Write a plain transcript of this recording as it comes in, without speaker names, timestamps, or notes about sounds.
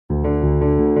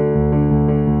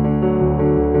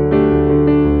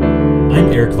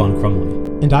Eric Von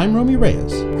Crumley. And I'm Romy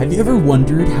Reyes. Have you ever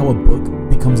wondered how a book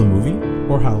becomes a movie?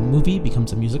 Or how a movie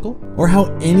becomes a musical? Or how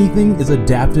anything is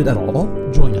adapted at all?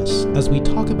 Join us as we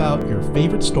talk about your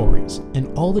favorite stories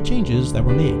and all the changes that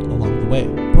were made along the way.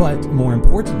 But more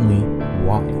importantly,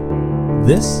 why?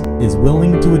 This is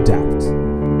Willing to Adapt.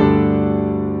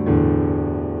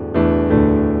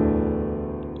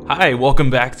 Hi,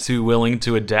 welcome back to Willing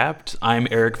to Adapt. I'm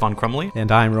Eric Von Crumley.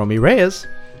 And I'm Romy Reyes.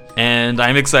 And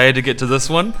I'm excited to get to this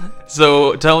one.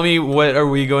 So tell me, what are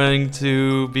we going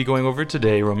to be going over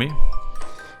today, Romy?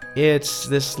 It's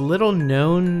this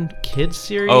little-known kids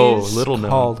series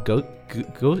called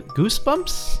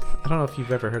Goosebumps. I don't know if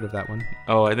you've ever heard of that one.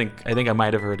 Oh, I think I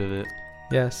might have heard of it.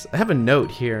 Yes, I have a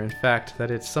note here, in fact, that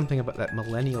it's something about that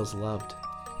millennials loved.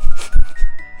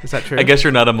 Is that true? I guess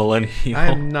you're not a millennial. I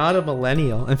am not a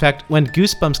millennial. In fact, when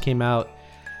Goosebumps came out,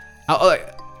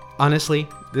 honestly,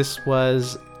 this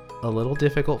was a little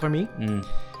difficult for me.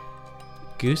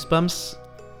 Goosebumps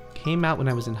came out when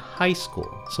I was in high school.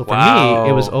 So for me,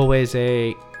 it was always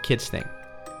a kids thing.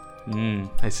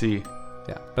 I see.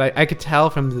 Yeah, but I could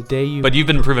tell from the day you... But you've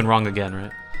been proven wrong again,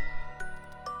 right?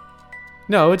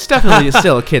 No, it's definitely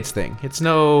still a kids thing. It's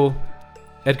no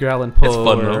Edgar Allan Poe. It's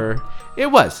fun, though. It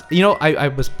was. You know, I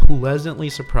was pleasantly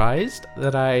surprised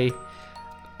that I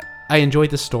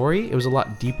enjoyed the story. It was a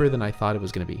lot deeper than I thought it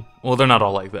was going to be. Well, they're not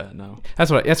all like that, no.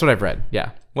 That's what I've read,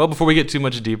 yeah. Well, before we get too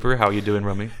much deeper, how are you doing,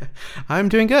 Romy? I'm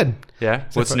doing good. Yeah?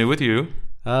 What's new with you?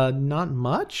 Not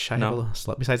much. I have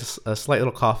besides a slight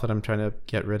little cough that I'm trying to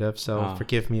get rid of, so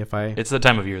forgive me if I... It's the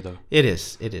time of year, though. It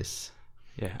is.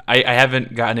 Yeah, I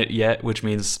haven't gotten it yet, which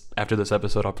means after this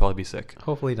episode, I'll probably be sick.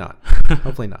 Hopefully not.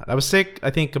 Hopefully not. I was sick,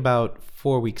 I think, about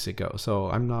 4 weeks ago,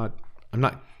 so I'm not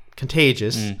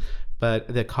contagious, but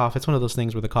the cough, it's one of those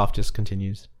things where the cough just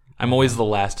continues. I'm always the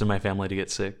last in my family to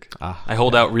get sick. I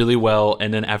hold out really well,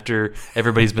 and then after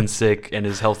everybody's been sick and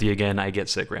is healthy again, I get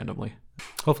sick randomly.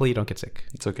 Hopefully you don't get sick.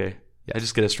 It's okay. Yes. I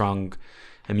just get a strong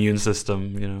immune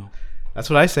system, you know. That's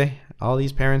what I say. All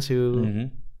these parents who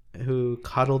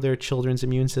coddle their children's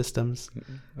immune systems.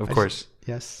 Of course.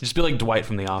 Yes. Just be like Dwight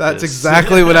from The Office. That's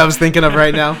exactly what I was thinking of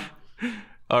right now.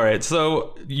 All right,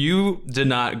 so you did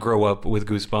not grow up with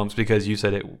Goosebumps because you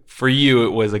said for you it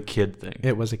was a kid thing.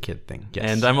 It was a kid thing, yes.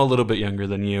 And I'm a little bit younger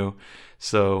than you,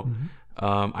 so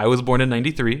I was born in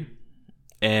 '93,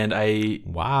 and I...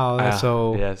 Wow,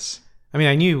 so... Yes. I mean,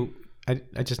 I knew,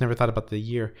 I just never thought about the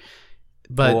year,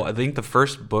 but... Well, I think the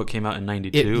first book came out in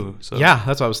 '92, so... Yeah,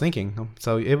 that's what I was thinking.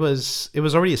 So it was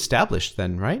already established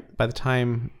then, right? By the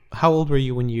time... How old were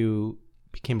you when you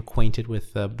became acquainted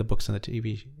with the books and the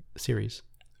TV series?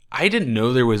 I didn't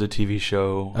know there was a TV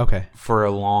show for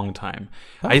a long time.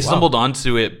 I stumbled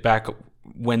onto it back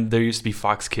when there used to be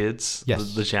Fox Kids,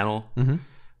 the channel,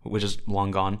 which is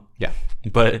long gone. Yeah.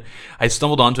 But I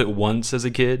stumbled onto it once as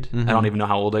a kid. I don't even know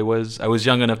how old I was. I was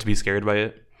young enough to be scared by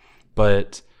it,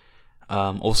 but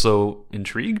also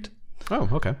intrigued. Oh,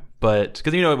 okay. But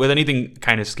because, you know, with anything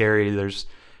kind of scary, there's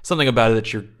something about it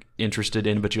that you're interested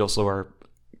in, but you also are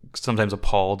sometimes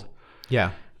appalled.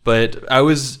 Yeah. But I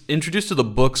was introduced to the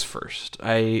books first.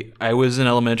 I was in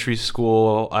elementary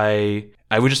school. I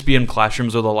would just be in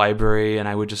classrooms or the library, and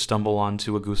I would just stumble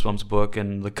onto a Goosebumps book,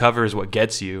 and the cover is what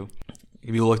gets you.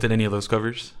 Have you looked at any of those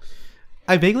covers?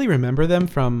 I vaguely remember them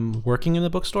from working in the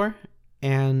bookstore,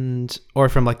 or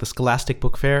from like the Scholastic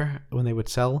Book Fair when they would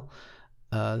sell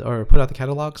or put out the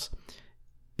catalogs.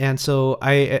 And so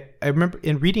I remember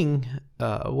in reading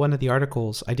one of the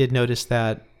articles, I did notice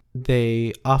that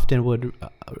they often would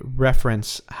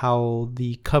reference how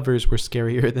the covers were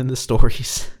scarier than the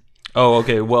stories. Oh,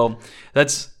 okay. Well,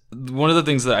 that's one of the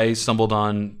things that I stumbled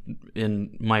on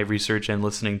in my research and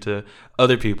listening to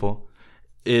other people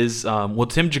is,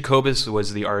 Tim Jacobus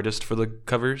was the artist for the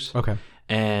covers. Okay.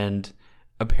 And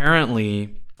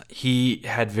apparently he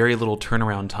had very little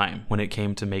turnaround time when it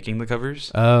came to making the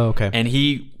covers. Oh, okay. And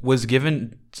he was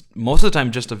given most of the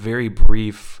time just a very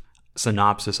brief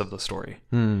synopsis of the story,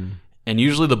 and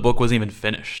usually the book wasn't even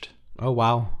finished. Oh,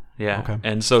 wow. Yeah. Okay.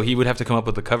 And so he would have to come up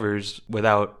with the covers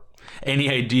without any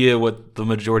idea what the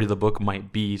majority of the book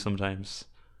might be sometimes.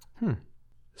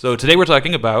 So today we're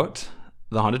talking about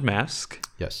The Haunted Mask.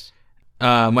 Yes.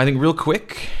 I think real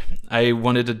quick, I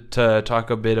wanted to talk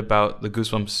a bit about the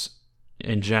Goosebumps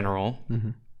in general.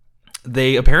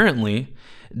 They apparently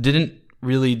didn't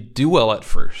really do well at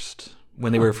first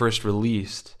when they were first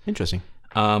released. Interesting.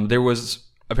 There was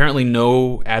apparently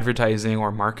no advertising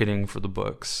or marketing for the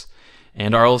books.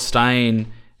 And R.L.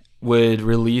 Stine would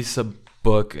release a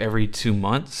book every 2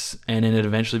 months, and then it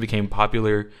eventually became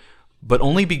popular, but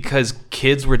only because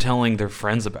kids were telling their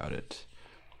friends about it.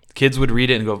 kids would read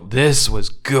it and go, "This was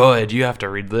good. You have to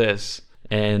read this."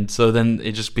 And so then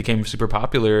it just became super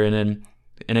popular, and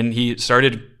then he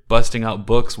started busting out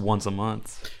books once a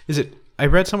month. Is it? I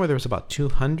read somewhere there was about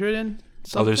 200 and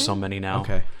something. Oh, there's so many now.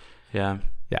 Okay. Yeah.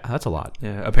 Yeah, that's a lot.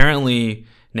 Yeah. Apparently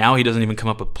now he doesn't even come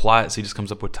up with plots; he just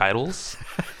comes up with titles.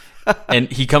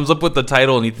 And he comes up with the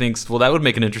title, and he thinks, "Well, that would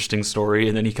make an interesting story,"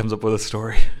 and then he comes up with a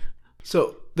story.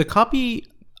 So the copy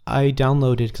I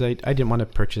downloaded because I didn't want to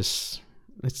purchase.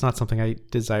 It's not something I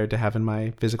desired to have in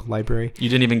my physical library. You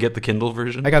didn't even get the Kindle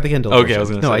version? I got the Kindle version. Okay, I was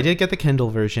going to say. No, I did get the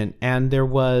Kindle version, and there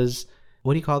was,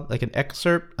 what do you call it? Like an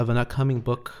excerpt of an upcoming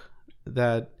book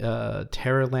that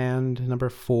Terrorland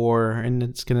 #4, and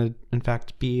it's going to, in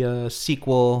fact, be a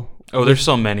sequel. Oh, there's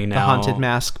so many now. The Haunted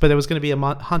Mask, but there was going to be a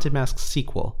Haunted Mask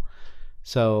sequel.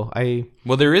 So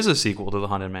Well, there is a sequel to the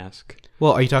Haunted Mask.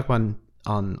 Well, are you talking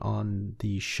on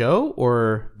the show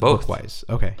or both? Book-wise?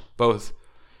 Okay, both.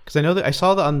 Because I know that I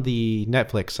saw that on the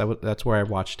Netflix. That's where I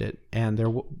watched it,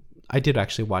 and I did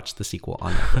actually watch the sequel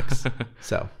on Netflix.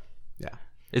 So, yeah,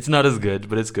 it's not as good,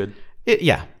 but it's good.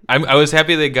 Yeah, I was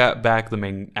happy they got back the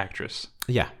main actress.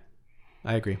 Yeah,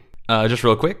 I agree. Just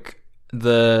real quick,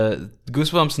 the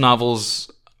Goosebumps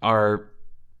novels are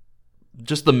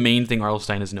just the main thing R.L.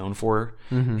 Stine is known for.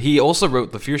 Mm-hmm. He also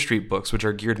wrote the Fear Street books, which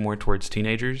are geared more towards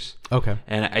teenagers. Okay.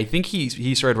 And I think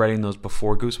he started writing those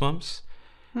before Goosebumps.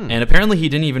 And apparently he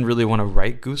didn't even really want to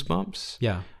write Goosebumps.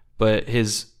 Yeah. But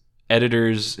his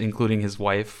editors, including his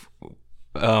wife,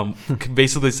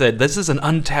 basically said, "This is an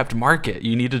untapped market.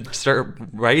 You need to start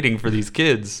writing for these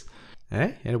kids."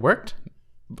 And it worked.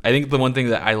 I think the one thing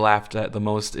that I laughed at the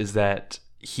most is that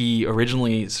he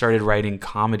originally started writing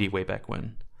comedy way back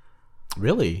when.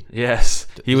 Really? Yes.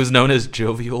 He was known as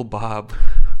Jovial Bob.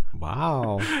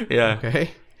 Wow. Yeah.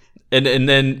 Okay. And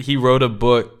then he wrote a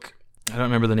book. I don't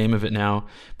remember the name of it now,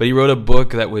 but he wrote a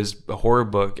book that was a horror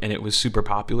book, and it was super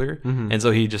popular. Mm-hmm. And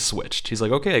so he just switched. He's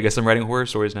like, "Okay, I guess I'm writing horror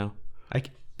stories now."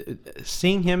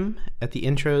 Seeing him at the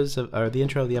intro of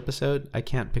the episode, I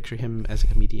can't picture him as a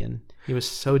comedian. He was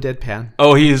so deadpan.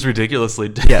 Oh, he is ridiculously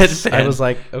deadpan. Yes, I was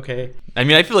like, okay. I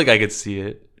mean, I feel like I could see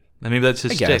it. I mean, that's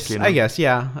his stick, you know? I guess,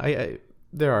 yeah.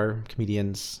 There are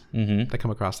comedians that come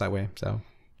across that way, so.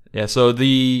 Yeah, so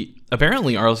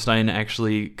apparently R.L. Stine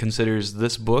actually considers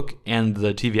this book and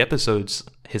the TV episodes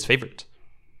his favorite.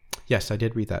 Yes, I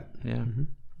did read that. Yeah. Mm-hmm.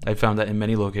 I found that in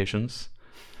many locations.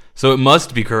 So it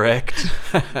must be correct.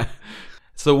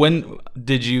 So when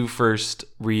did you first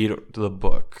read the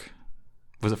book?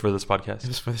 Was it for this podcast? It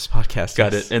was for this podcast.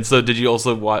 Got it. And so did you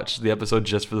also watch the episode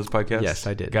just for this podcast? Yes,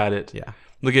 I did. Got it. Yeah.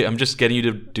 Look, I'm just getting you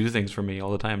to do things for me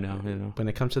all the time now. You know. When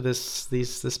it comes to this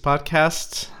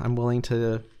podcast, I'm willing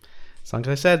to, as long as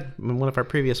I said in one of our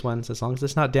previous ones, as long as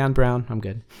it's not Dan Brown, I'm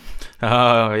good.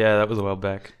 Oh, yeah, that was a while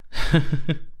back.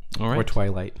 All right. Or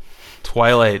Twilight.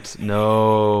 Twilight.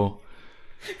 No.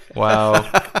 Wow.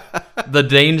 The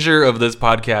danger of this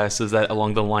podcast is that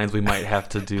along the lines we might have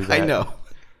to do that. I know.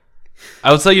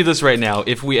 I'll tell you this right now.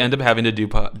 If we end up having to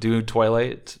do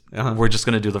Twilight, we're just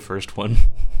going to do the first one.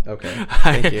 Okay.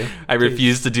 Thank you. I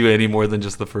refuse to do any more than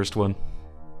just the first one.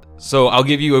 So I'll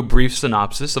give you a brief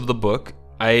synopsis of the book.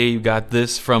 I got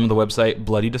this from the website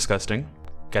Bloody Disgusting.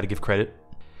 Got to give credit.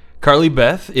 Carly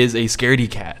Beth is a scaredy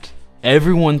cat.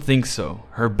 Everyone thinks so.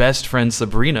 Her best friend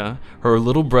Sabrina, her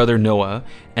little brother Noah,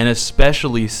 and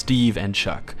especially Steve and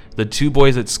Chuck, the two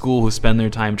boys at school who spend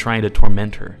their time trying to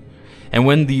torment her. And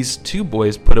when these two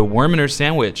boys put a worm in her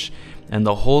sandwich and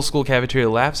the whole school cafeteria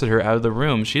laughs at her out of the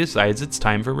room, she decides it's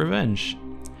time for revenge.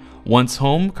 Once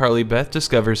home, Carly Beth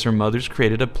discovers her mother's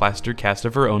created a plaster cast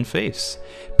of her own face,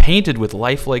 painted with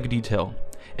lifelike detail.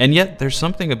 And yet, there's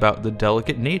something about the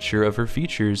delicate nature of her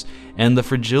features and the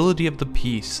fragility of the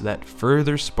piece that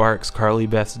further sparks Carly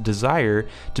Beth's desire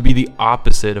to be the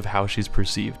opposite of how she's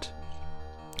perceived.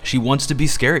 She wants to be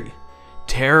scary,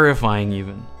 terrifying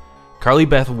even. Carly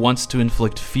Beth wants to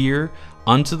inflict fear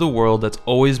onto the world that's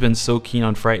always been so keen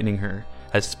on frightening her,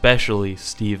 especially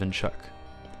Steve and Chuck.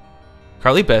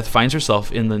 Carly Beth finds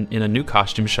herself in a new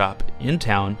costume shop in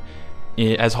town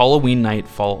as Halloween night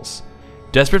falls.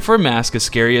 Desperate for a mask as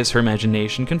scary as her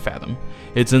imagination can fathom,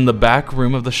 it's in the back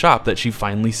room of the shop that she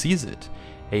finally sees it.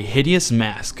 A hideous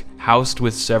mask housed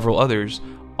with several others,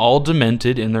 all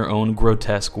demented in their own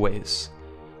grotesque ways.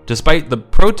 Despite the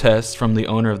protests from the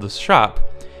owner of the shop,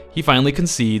 he finally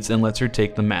concedes and lets her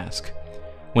take the mask.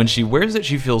 When she wears it,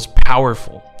 she feels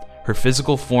powerful. Her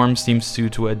physical form seems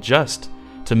to adjust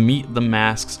to meet the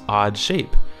mask's odd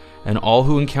shape, and all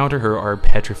who encounter her are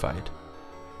petrified.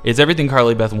 It's everything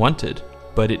Carly Beth wanted,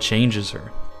 but it changes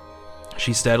her.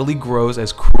 She steadily grows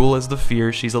as cruel as the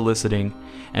fear she's eliciting,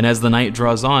 and as the night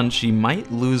draws on, she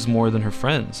might lose more than her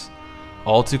friends.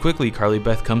 All too quickly, Carly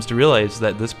Beth comes to realize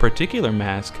that this particular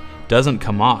mask doesn't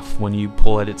come off when you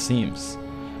pull at its seams.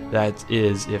 That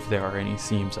is, if there are any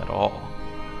seams at all.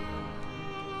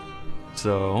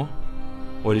 So,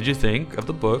 what did you think of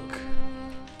the book?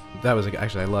 That was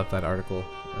actually, I love that article.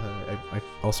 I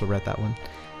also read that one.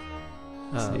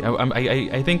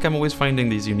 I think I'm always finding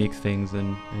these unique things,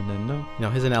 and then no.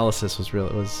 His analysis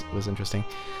was interesting.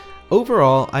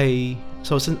 Overall,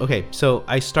 so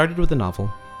I started with a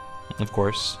novel, of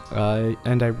course,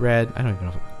 and I read. I don't even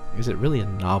know. Is it really a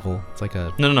novel? It's like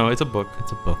a no. It's a book.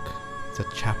 It's a book. It's a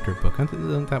chapter book.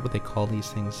 Isn't that what they call these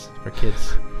things for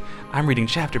kids? I'm reading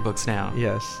chapter books now.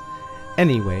 Yes.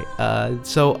 Anyway,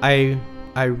 so I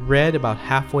read about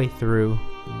halfway through,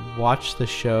 watched the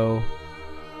show,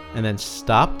 and then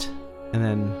stopped, and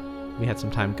then we had some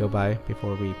time go by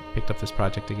before we picked up this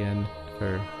project again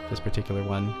for this particular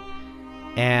one.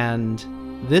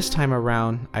 And this time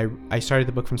around, I started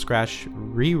the book from scratch,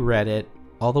 reread it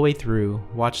all the way through,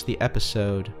 watched the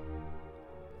episode,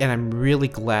 and I'm really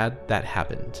glad that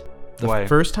happened. Why? The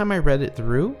first time I read it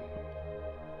through,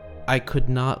 I could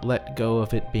not let go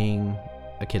of it being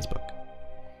a kid's book.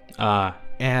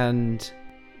 And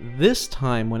this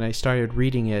time when I started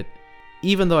reading it,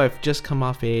 even though I've just come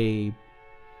off a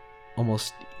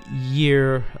almost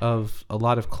year of a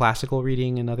lot of classical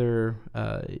reading and other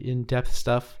in-depth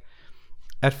stuff,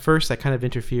 at first I kind of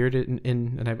interfered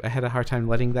and I had a hard time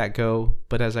letting that go.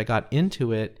 But as I got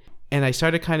into it, and I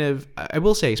started I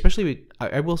will say, especially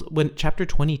when chapter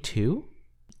 22.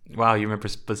 Wow, you remember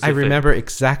specific. I remember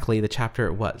exactly the chapter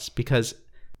it was, because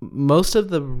most of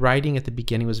the writing at the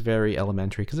beginning was very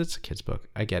elementary because it's a kid's book.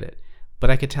 I get it. But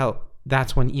I could tell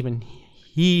that's when even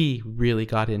he really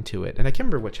got into it. And I can't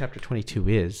remember what chapter 22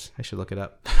 is. I should look it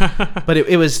up. But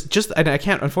it was just, and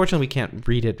unfortunately we can't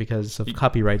read it because of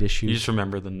copyright issues. You just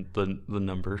remember the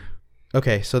number.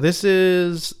 Okay, so this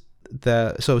is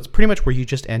so it's pretty much where you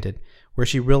just ended, where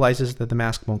she realizes that the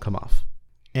mask won't come off.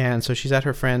 And so she's at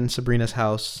her friend Sabrina's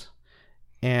house,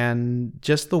 and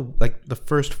just the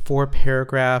first 4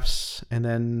 paragraphs, and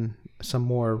then some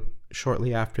more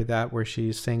shortly after that, where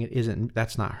she's saying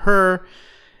that's not her,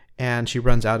 and she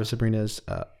runs out of Sabrina's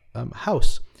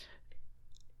house.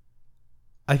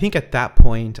 I think at that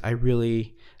point,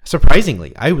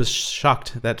 surprisingly, I was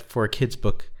shocked that for a kid's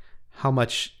book, how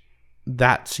much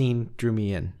that scene drew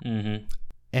me in. Mm-hmm.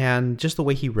 And just the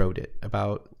way he wrote it,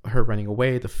 about her running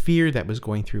away, the fear that was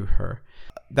going through her.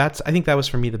 I think that was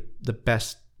for me the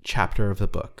best chapter of the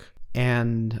book.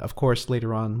 And of course,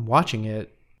 later on watching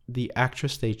it, the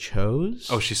actress they chose.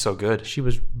 Oh, she's so good. She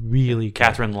was really good.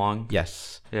 Catherine Long.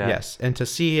 Yes. Yeah. Yes. And to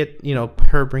see it,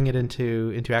 her bring it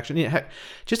into action,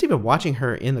 just even watching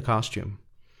her in the costume,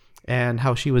 and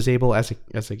how she was able as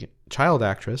a child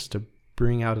actress to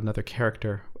bring out another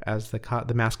character as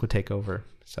the mask would take over.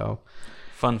 So,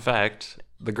 fun fact: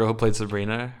 the girl who played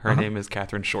Sabrina, her name is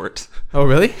Catherine Short. Oh,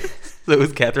 really? So it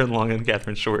was Catherine Long and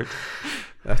Catherine Short.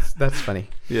 That's funny.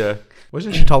 Yeah.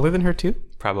 Wasn't she taller than her too?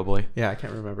 Probably. Yeah, I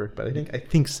can't remember, but I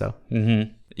think so.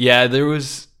 Mm-hmm. Yeah,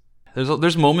 there's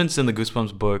moments in the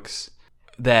Goosebumps books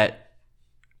that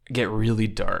get really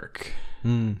dark.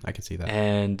 I can see that.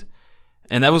 And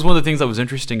that was one of the things that was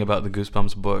interesting about the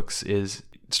Goosebumps books is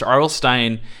R.L.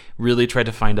 Stine really tried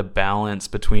to find a balance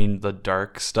between the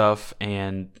dark stuff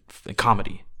and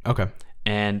comedy. Okay.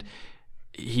 And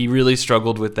he really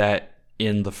struggled with that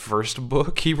in the first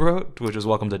book he wrote, which was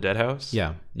Welcome to Deadhouse.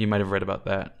 Yeah. You might have read about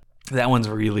that. That one's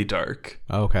really dark.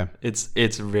 Oh, okay. It's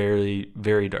very,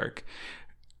 very dark.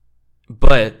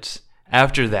 But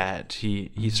after that,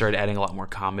 he started adding a lot more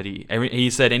comedy. He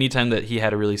said anytime that he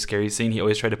had a really scary scene, he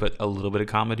always tried to put a little bit of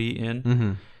comedy in.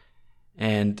 Mm-hmm.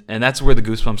 And that's where the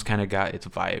Goosebumps kind of got its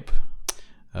vibe.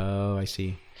 Oh, I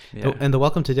see. Yeah. And the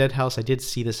Welcome to Deadhouse, I did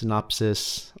see the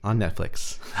synopsis on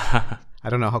Netflix. I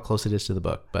don't know how close it is to the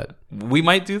book, but we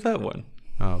might do that one.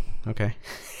 Oh, okay.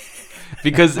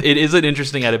 Because it is an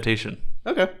interesting adaptation.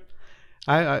 Okay.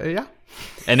 Yeah.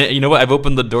 And you know what? I've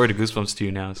opened the door to Goosebumps to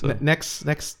you now. So next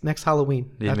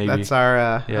Halloween. Yeah, maybe. That's our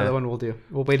other one we'll do.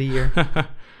 We'll wait a year.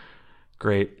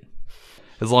 Great.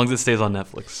 As long as it stays on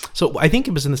Netflix. So I think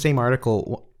it was in the same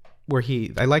article where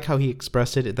I like how he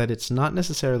expressed it, that it's not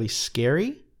necessarily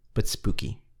scary, but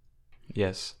spooky.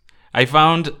 Yes. I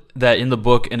found that in the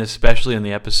book, and especially in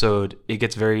the episode, it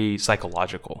gets very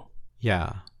psychological.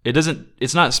 Yeah.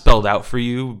 It's not spelled out for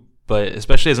you, but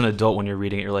especially as an adult when you're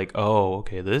reading it, you're like, oh,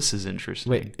 okay, this is interesting.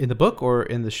 Wait, in the book or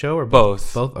in the show, or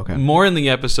both? Both? Okay. More in the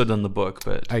episode than the book,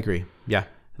 but I agree. Yeah.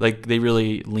 Like they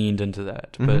really leaned into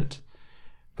that.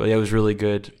 Mm-hmm. But yeah, it was really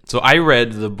good. So I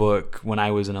read the book when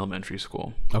I was in elementary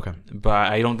school. Okay.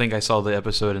 But I don't think I saw the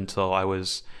episode until I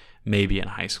was maybe in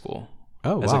high school.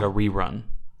 Oh, as like a rerun.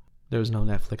 There was no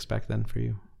Netflix back then for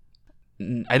you.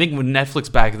 I think when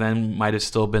Netflix back then might have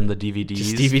still been the DVDs,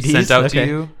 Just DVDs sent out okay. to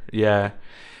you. Yeah.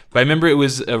 But I remember it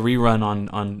was a rerun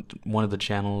on one of the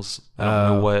channels. I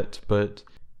don't know what, but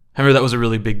I remember that was a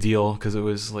really big deal because it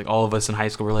was like all of us in high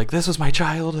school were like, this was my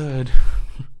childhood.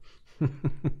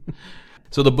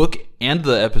 So the book and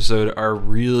the episode are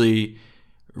really,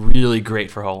 really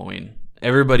great for Halloween.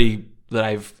 Everybody that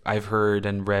I've heard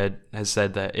and read has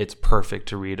said that it's perfect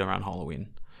to read around Halloween.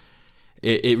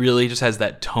 It really just has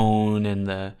that tone and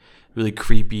the really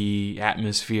creepy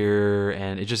atmosphere,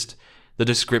 and it just the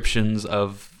descriptions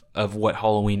of what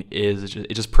Halloween is.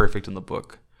 It's just perfect in the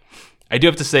book. I do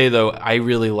have to say though, I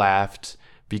really laughed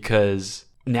because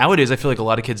nowadays I feel like a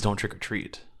lot of kids don't trick or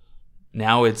treat.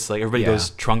 Now it's like everybody goes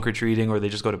trunk or treating, or they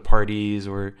just go to parties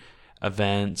or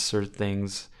events or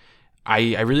things.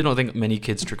 I really don't think many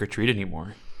kids trick or treat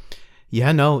anymore.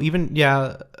 Yeah, no, even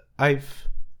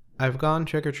I've gone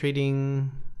trick or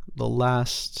treating the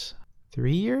last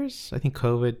 3 years. I think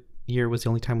COVID year was the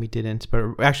only time we didn't,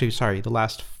 but actually, sorry, the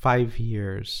last 5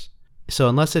 years. So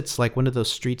unless it's like one of those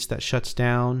streets that shuts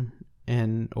down,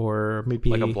 or maybe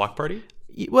like a block party.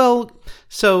 Well,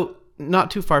 so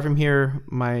not too far from here,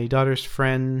 my daughter's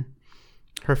friend,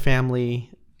 her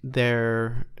family,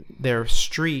 their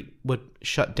street would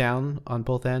shut down on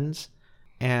both ends,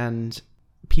 and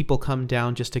people come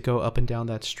down just to go up and down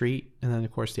that street, and then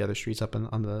of course the other streets up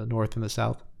on the north and the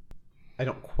south. I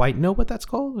don't quite know what that's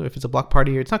called, or if it's a block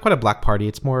party, or it's not quite a block party.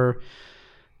 It's more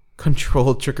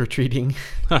controlled trick-or-treating,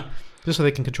 just so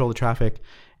they can control the traffic.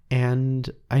 And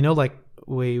I know, like,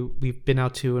 we've been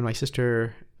out to, and my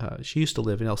sister, she used to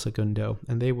live in El Segundo,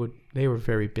 and they were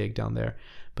very big down there.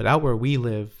 But out where we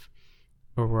live,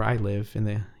 or where I live, in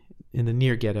the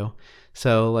near ghetto,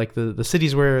 so like the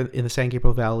cities where in the San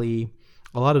Gabriel Valley,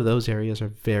 a lot of those areas are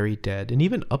very dead. And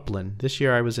even Upland. This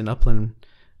year I was in Upland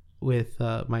with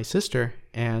my sister,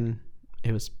 and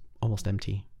it was almost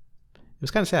empty. It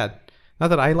was kind of sad. Not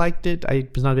that I liked it. I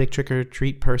was not a big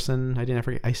trick-or-treat person.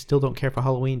 I still don't care for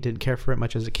Halloween. Didn't care for it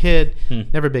much as a kid.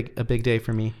 Never a big day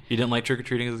for me. You didn't like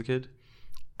trick-or-treating as a kid?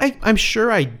 I'm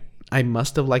sure I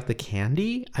must have liked the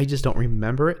candy. I just don't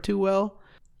remember it too well.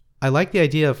 I like the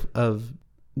idea of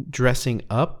dressing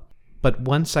up, but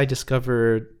once I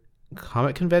discovered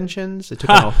comic conventions, it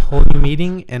took on a whole new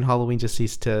meaning, and Halloween just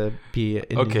ceased to be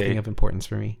anything of importance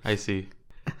for me. I see.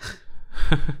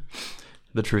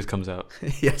 The truth comes out.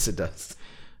 Yes, it does.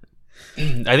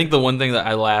 I think the one thing that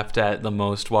I laughed at the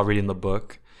most while reading the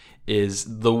book is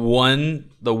the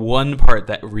one part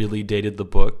that really dated the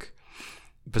book,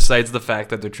 besides the fact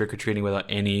that they're trick-or-treating without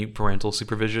any parental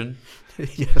supervision.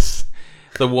 Yes.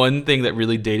 The one thing that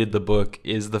really dated the book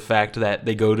is the fact that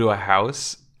they go to a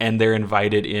house and they're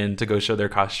invited in to go show their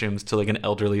costumes to like an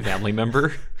elderly family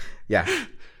member. Yeah.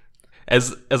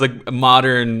 As like a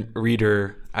modern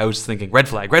reader, I was thinking, red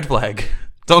flag,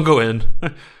 don't go in.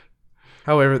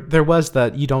 However, there was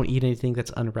that you don't eat anything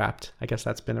that's unwrapped. I guess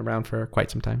that's been around for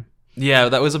quite some time. Yeah,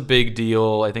 that was a big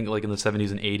deal. I think like in the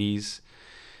 70s and 80s.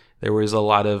 There was a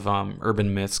lot of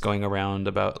urban myths going around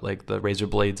about like the razor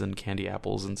blades and candy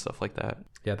apples and stuff like that.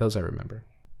 Yeah, those I remember.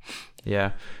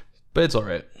 Yeah, but it's all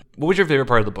right. What was your favorite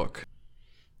part of the book?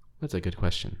 That's a good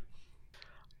question.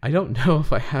 I don't know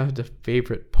if I have the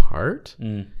favorite part.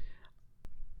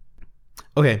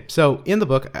 Okay, so in the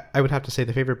book, I would have to say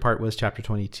the favorite part was chapter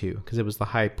 22 because it was the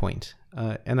high point.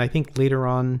 And I think later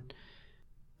on,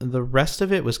 the rest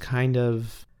of it was kind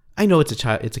of... I know it's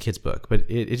a kid's book, but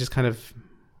it just kind of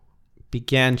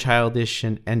began childish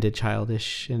and ended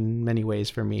childish in many ways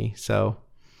for me. So,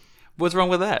 what's wrong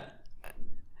with that?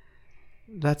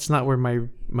 That's not where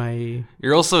my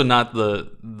You're also not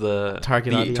the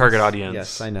target audience.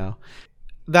 Yes, I know.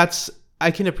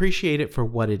 I can appreciate it for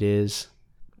what it is.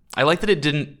 I like that it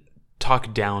didn't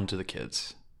talk down to the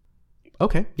kids.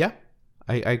 Okay, yeah,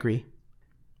 I agree.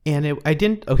 And I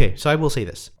didn't. Okay, so I will say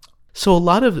this. So a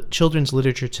lot of children's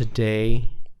literature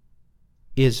today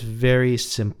is very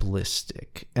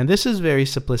simplistic. And this is very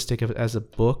simplistic as a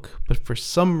book, but for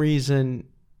some reason,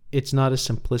 it's not as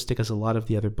simplistic as a lot of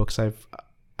the other books I've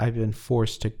been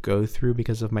forced to go through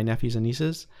because of my nephew and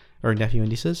nieces.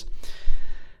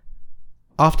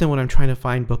 Often when I'm trying to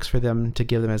find books for them to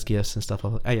give them as gifts and stuff,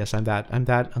 yes, I'm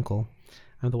that uncle.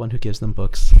 I'm the one who gives them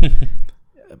books.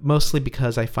 Mostly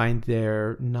because I find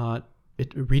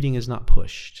reading is not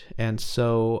pushed. And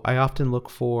so I often look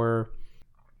for...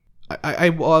 I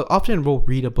often will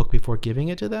read a book before giving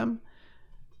it to them,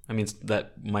 I mean,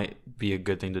 that might be a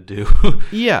good thing to do.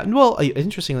 Yeah. Well,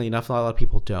 interestingly enough, a lot of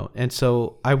people don't. And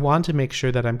so I want to make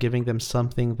sure that I'm giving them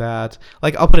something that,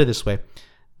 like, I'll put it this way.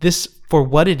 This, for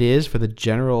what it is, for the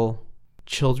general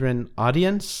children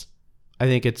audience, I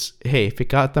think it's, hey, if it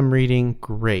got them reading,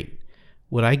 great.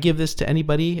 Would I give this to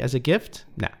anybody as a gift?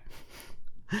 No.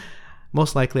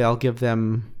 Most likely I'll give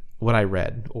them what I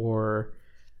read or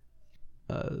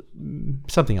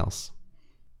something else.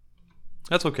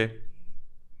 That's okay.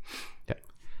 Yeah.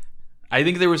 I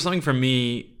think there was something for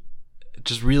me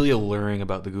just really alluring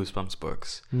about the Goosebumps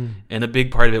books. And a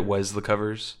big part of it was the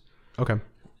covers. Okay.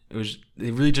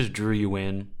 They really just drew you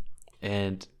in.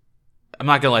 And I'm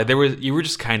not gonna lie, you were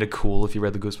just kind of cool if you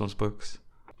read the Goosebumps books.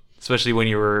 Especially when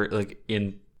you were like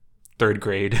in 3rd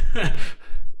grade.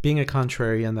 Being a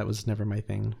contrarian, that was never my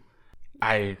thing.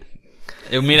 I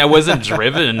mean, I wasn't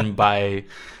driven by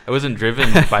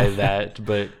that,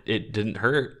 but it didn't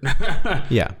hurt.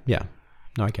 Yeah.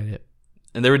 No, I get it.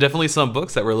 And there were definitely some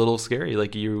books that were a little scary,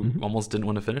 like you almost didn't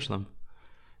want to finish them.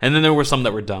 And then there were some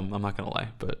that were dumb, I'm not gonna lie,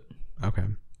 but okay.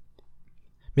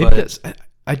 Maybe that's.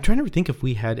 I'm trying to think if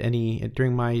we had any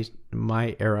during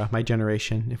my era, my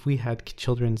generation. If we had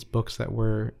children's books that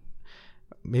were,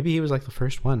 maybe he was like the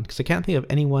first one, because I can't think of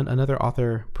another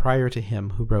author prior to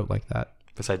him who wrote like that.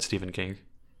 Besides Stephen King.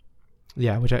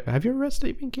 Yeah, have you ever read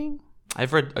Stephen King?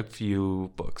 I've read a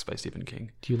few books by Stephen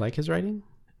King. Do you like his writing?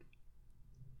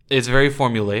 It's very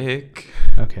formulaic.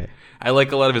 Okay. I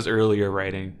like a lot of his earlier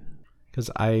writing. Because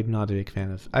I'm not a big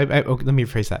fan of. Okay, let me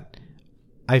rephrase that.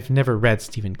 I've never read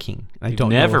Stephen King. I don't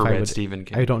know if I would, Stephen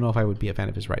King. I don't know if I would be a fan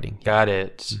of his writing. Got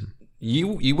it.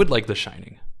 Mm-hmm. You would like The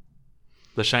Shining.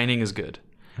 The Shining is good.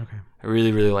 Okay. I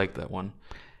really, really like that one.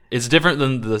 It's different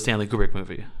than the Stanley Kubrick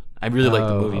movie. I really like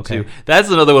the movie too. That's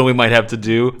another one we might have to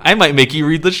do. I might make you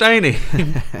read The Shining.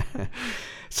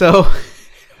 So,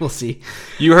 we'll see.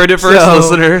 You heard it first,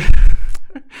 listener.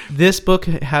 This book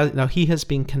he has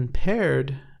been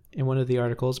compared in one of the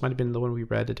articles, might have been the one we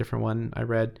read, a different one I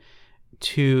read,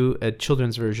 to a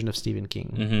children's version of Stephen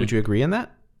King. Mm-hmm. Would you agree on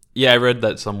that? Yeah, I read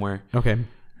that somewhere. Okay.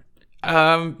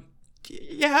 Yeah,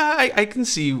 I can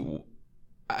see.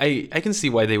 I can see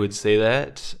why they would say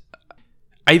that.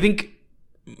 I think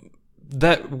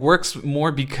that works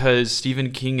more because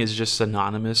Stephen King is just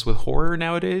synonymous with horror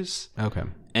nowadays. Okay.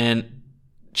 And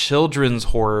children's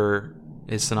horror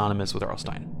is synonymous with R.L.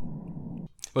 Stine.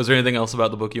 Was there anything else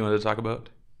about the book you wanted to talk about?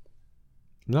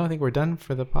 No, I think we're done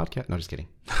for the podcast. No, just kidding.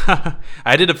 I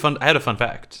had a fun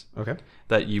fact. Okay.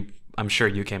 That I'm sure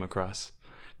you came across,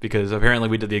 because apparently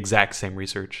we did the exact same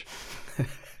research.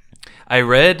 I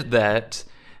read that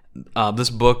this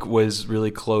book was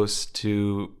really close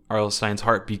to R.L. Stine's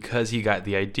heart because he got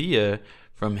the idea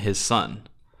from his son.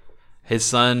 His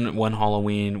son, one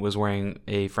Halloween, was wearing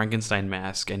a Frankenstein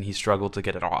mask and he struggled to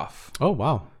get it off. Oh,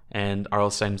 wow. And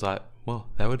R.L. Stine thought, well,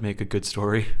 that would make a good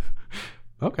story.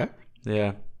 Okay.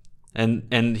 Yeah.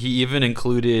 And he even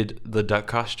included the duck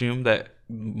costume that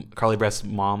Carly Brett's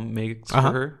mom makes for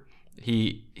her.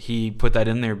 He put that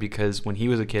in there because when he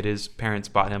was a kid, his parents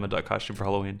bought him a duck costume for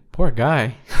Halloween. Poor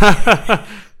guy.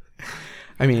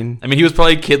 I mean, he was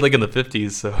probably a kid like in the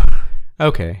 50s, so.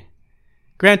 Okay.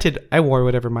 Granted, I wore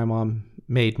whatever my mom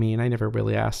made me, and I never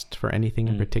really asked for anything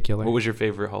in particular. What was your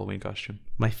favorite Halloween costume?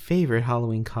 My favorite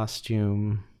Halloween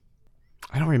costume,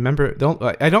 I don't remember.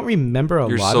 I don't remember a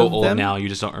lot of them. You're so old now, you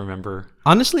just don't remember.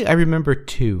 Honestly, I remember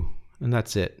 2, and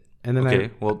that's it. And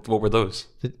then what were those?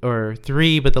 Or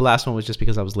 3, but the last one was just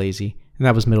because I was lazy, and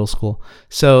that was middle school.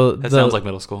 So that sounds like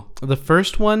middle school. The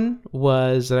first one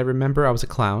was that I remember I was a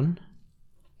clown.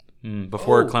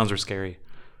 Before clowns were scary.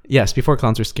 Yes, before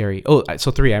clowns were scary. Oh, so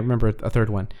 3. I remember a third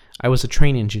one. I was a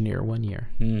train engineer 1 year.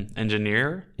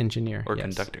 Engineer? Engineer. Or yes.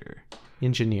 Conductor?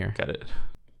 Engineer. Got it.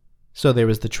 So there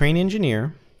was the train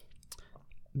engineer,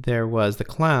 there was the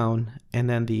clown, and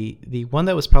then the one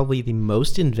that was probably the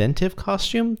most inventive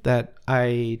costume that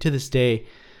to this day,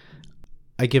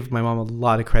 I give my mom a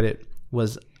lot of credit,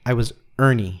 was I was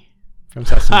Ernie from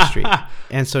Sesame Street.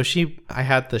 And so I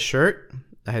had the shirt,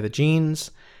 I had the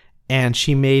jeans, and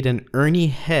she made an Ernie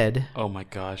head. Oh my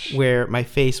gosh. Where my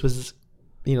face was,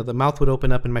 the mouth would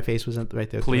open up and my face was right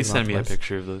there. Please send me a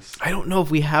picture of this. I don't know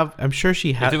if we have. I'm sure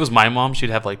she had. If it was my mom, she'd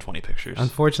have like 20 pictures.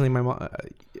 Unfortunately, my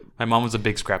mom was a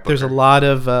big scrapbooker. There's a lot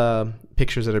of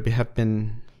pictures that have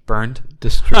been burned,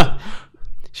 destroyed.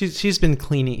 She's been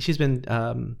cleaning. She's been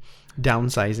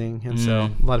downsizing, and so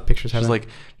a lot of pictures have. She's like,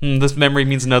 this memory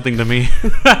means nothing to me.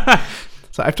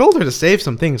 So I've told her to save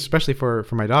some things, especially for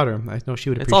my daughter. I know she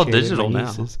would appreciate it. It's all digital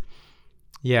now.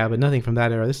 Yeah, but nothing from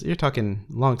that era. You're talking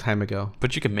a long time ago.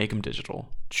 But you can make them digital.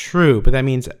 True, but that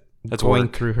means going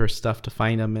work. through her stuff to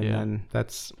find them, and Yeah. then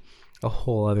that's a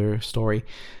whole other story.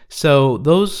 So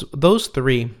those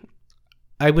three,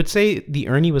 I would say the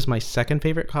Ernie was my second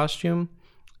favorite costume,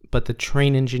 but the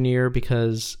train engineer,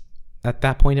 because at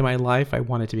that point in my life I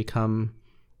wanted to become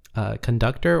a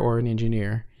conductor or an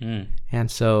engineer, and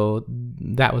so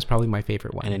that was probably my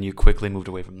favorite one. And then you quickly moved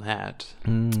away from that.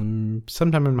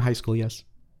 Sometime in high school, yes.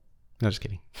 No, just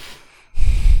kidding.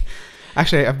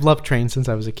 Actually, I've loved trains since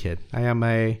I was a kid. I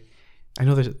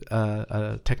know there's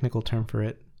a technical term for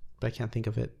it, but I can't think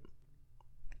of it.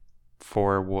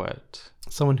 For what?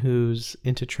 Someone who's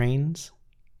into trains.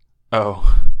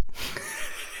 Oh.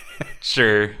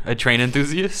 Sure. A train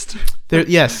enthusiast?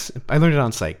 Yes, I learned it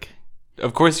on psych.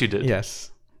 Of course you did.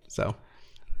 Yes. So,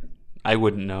 I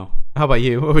wouldn't know. how about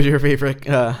you? What was your favorite?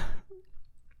 I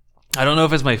don't know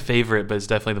if it's my favorite, but it's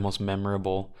definitely the most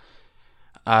memorable.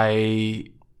 I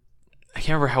can't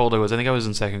remember how old I was. I think I was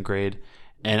in second grade.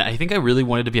 And I think I really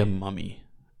wanted to be a mummy.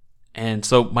 And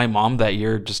so my mom that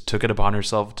year just took it upon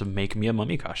herself to make me a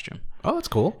mummy costume. Oh, that's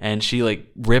cool. And she like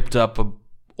ripped up a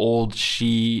old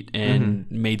sheet and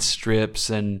made strips,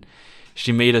 and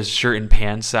she made a shirt and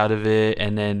pants out of it,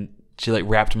 and then she like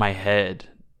wrapped my head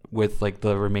with like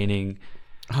the remaining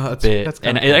bit. That's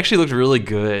and cool. it actually looked really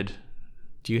good.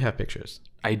 Do you have pictures?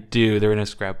 I do. They're in a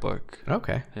scrapbook.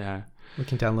 Okay. Yeah. We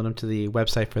can download them to the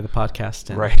website for the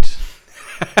podcast. And Right.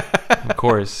 Of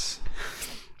course.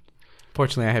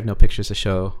 Fortunately, I have no pictures to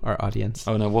show our audience.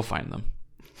 Oh no, we'll find them.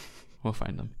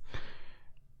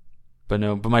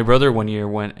 But my brother one year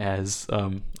went as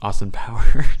Austin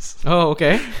Powers. Oh,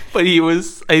 okay. But he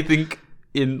was, I think,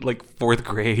 in like fourth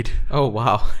grade. Oh,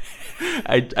 wow.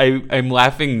 I'm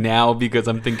laughing now because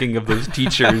I'm thinking of those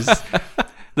teachers.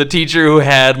 The teacher who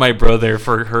had my brother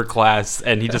for her class,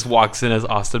 and he just walks in as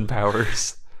Austin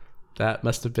Powers. That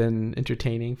must have been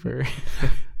entertaining for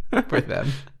them.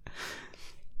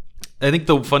 I think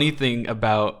the funny thing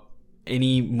about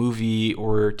any movie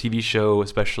or TV show,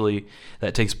 especially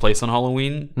that takes place on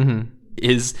Halloween,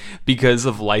 is because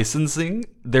of licensing,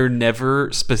 they're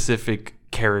never specific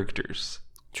characters.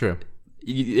 True.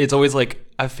 It's always like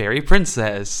a fairy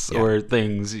princess or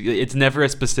things. It's never a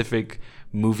specific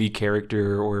movie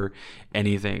character or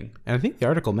anything. And I think the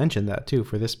article mentioned that too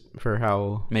for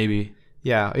how... Maybe.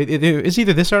 Yeah, it's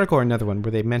either this article or another one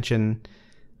where they mention,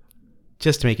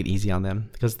 just to make it easy on them,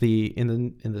 because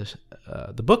in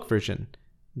the book version,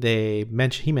 he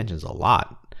mentions a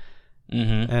lot.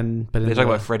 Mm-hmm. But they talk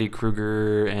about Freddy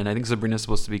Krueger, and I think Sabrina's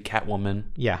supposed to be Catwoman.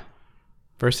 Yeah.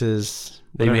 Versus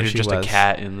they made her just a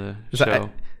cat in the show.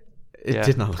 It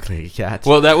did not look like a cat.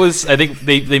 Well, that was, I think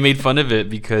they made fun of it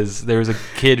because there was a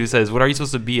kid who says, "What are you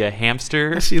supposed to be, a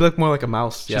hamster?" She looked more like a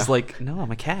mouse. She's like, "No,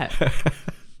 I'm a cat."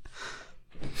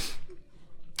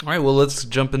 All right, well, let's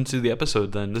jump into the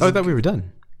episode then. I thought we were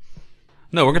done.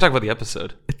 No, we're going to talk about the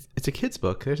episode. It's a kid's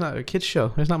book. There's not a kid's show.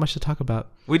 There's not much to talk about.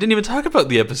 We didn't even talk about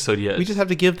the episode yet. We just have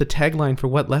to give the tagline for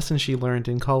what lesson she learned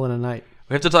in Call in a Night.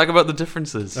 We have to talk about the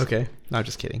differences. Okay. No,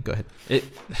 just kidding. Go ahead.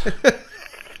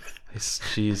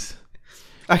 Jeez.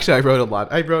 Actually, I wrote a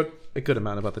lot. I wrote a good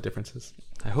amount about the differences.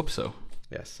 I hope so.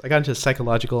 Yes. I got into a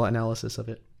psychological analysis of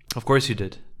it. Of course you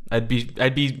did. I'd be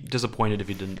disappointed if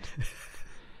you didn't.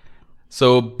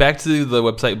 So back to the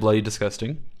website Bloody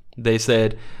Disgusting. They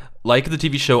said, like the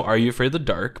TV show Are You Afraid of the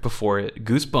Dark before it,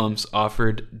 Goosebumps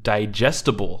offered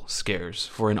digestible scares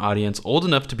for an audience old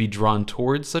enough to be drawn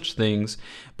towards such things,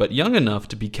 but young enough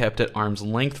to be kept at arm's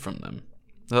length from them.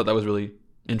 I thought that was really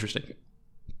interesting.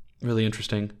 Really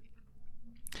interesting.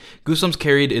 Goosebumps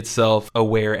carried its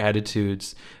self-aware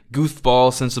attitudes,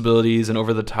 goofball sensibilities, and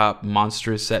over-the-top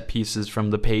monstrous set pieces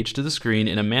from the page to the screen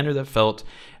in a manner that felt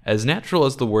as natural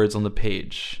as the words on the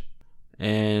page.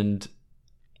 And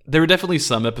there were definitely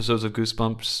some episodes of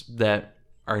Goosebumps that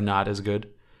are not as good,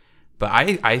 but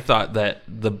I thought that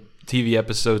the TV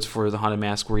episodes for The Haunted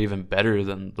Mask were even better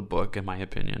than the book, in my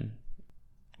opinion.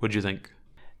 What'd you think?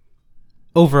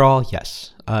 Overall,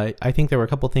 yes. I think there were a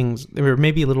couple things. There were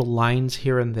maybe little lines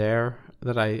here and there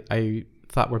that I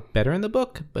thought were better in the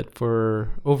book, but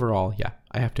for overall, yeah,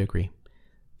 I have to agree.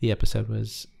 The episode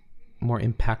was more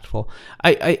impactful.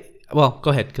 Well,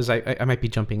 go ahead, because I might be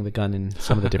jumping the gun in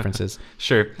some of the differences.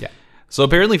 Sure. Yeah. So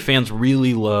apparently fans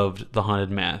really loved The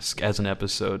Haunted Mask as an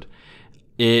episode.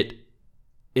 It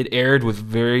aired with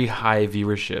very high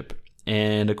viewership.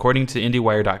 And according to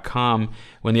IndieWire.com,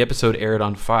 when the episode aired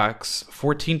on Fox,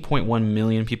 14.1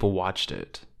 million people watched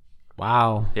it.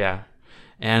 Wow. Yeah.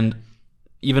 And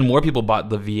even more people bought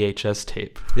the VHS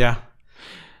tape. Yeah.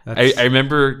 I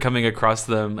remember coming across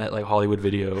them at like Hollywood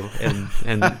Video and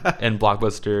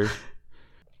Blockbuster.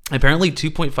 Apparently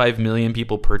 2.5 million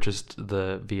people purchased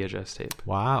the VHS tape.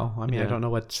 Wow. I mean, Yeah. I don't know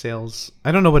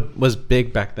what was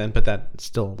big back then, but that's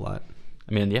still a lot.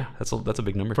 I mean, yeah, that's a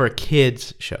big number. For a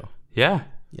kids show. Yeah.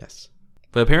 Yes.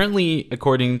 But apparently,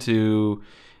 according to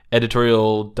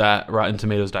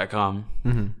editorial.rottentomatoes.com,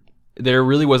 Mm-hmm. there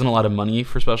really wasn't a lot of money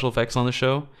for special effects on the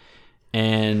show.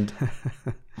 And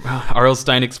R.L.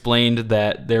 Stine explained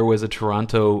that there was a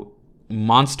Toronto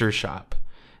monster shop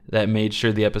that made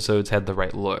sure the episodes had the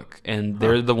right look. And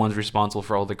they're the ones responsible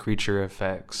for all the creature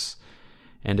effects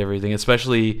and everything,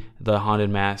 especially the haunted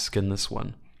mask in this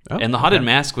one. Oh, and the haunted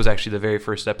mask was actually the very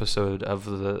first episode of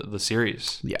the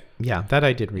series. Yeah. Yeah, that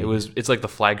I did read. It's like the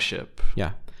flagship.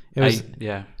 Yeah. It was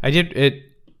yeah. I did it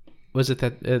was it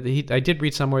that I did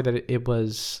read somewhere that it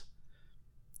was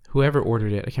whoever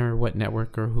ordered it. I can't remember what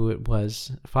network or who it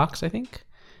was. Fox, I think,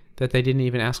 that they didn't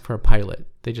even ask for a pilot.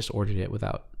 They just ordered it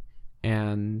without.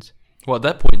 And well, at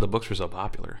that point the books were so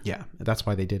popular. yeah, that's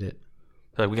why they did it.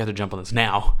 Like, we got to jump on this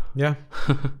now. Yeah.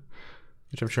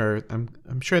 Which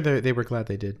I'm sure they were glad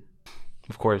they did.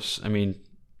 Of course. I mean,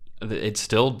 it's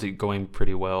still going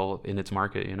pretty well in its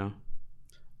market, you know.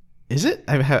 Is it?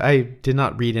 I did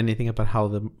not read anything about how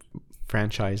the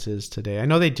franchise is today. I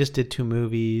know they just did 2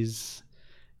 movies.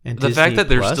 And the Disney fact that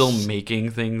they're Plus, still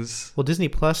making things. Well, Disney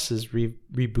Plus is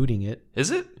rebooting it.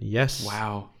 Is it? Yes.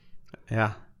 Wow.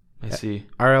 Yeah. I see.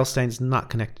 R.L. Stine's not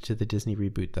connected to the Disney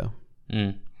reboot, though.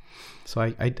 Mm. So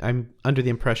I'm under the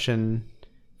impression,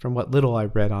 from what little I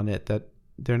read on it, that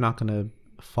they're not going to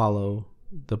follow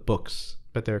the books,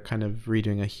 but they're kind of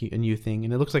redoing a new thing.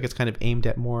 And it looks like it's kind of aimed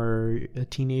at more a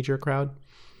teenager crowd.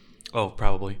 Oh,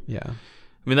 probably. Yeah.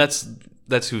 I mean, that's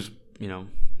who's,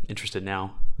 interested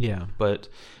now. Yeah. But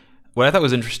what I thought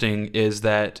was interesting is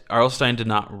that R.L. Stine did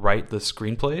not write the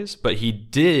screenplays, but he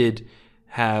did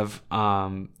have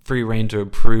free reign to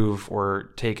approve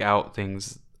or take out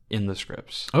things in the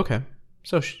scripts. Okay.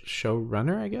 So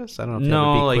showrunner, I guess? I don't know if No,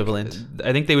 that would be like, equivalent.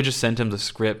 I think they would just send him the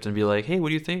script and be like, hey, what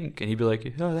do you think? And he'd be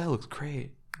like, oh, that looks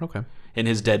great. Okay. In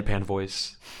his deadpan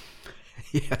voice.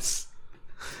 Yes.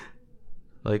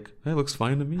 Like, that looks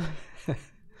fine to me.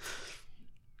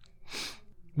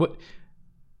 What?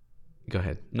 Go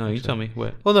ahead. No, you tell me.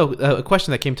 What? Well, no. A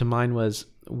question that came to mind was: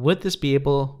 would they be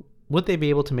able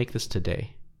to make this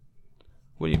today?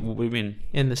 What do you mean?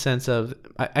 In the sense of,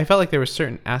 I felt like there were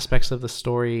certain aspects of the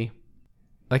story,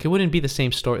 like it wouldn't be the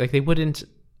same story. Like they wouldn't.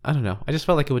 I don't know. I just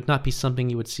felt like it would not be something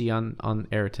you would see on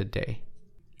air today.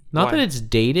 Not Why? that it's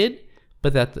dated,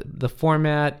 but that the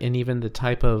format and even the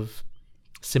type of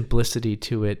simplicity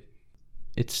to it,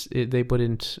 they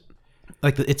wouldn't.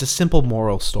 Like it's a simple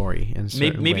moral story in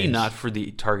certain Maybe ways. not for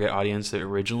the target audience that it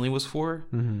originally was for,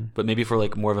 but maybe for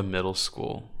like more of a middle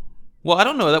school. Well, I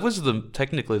don't know. That was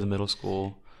technically the middle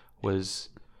school was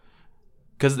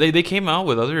because they came out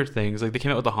with other things. Like they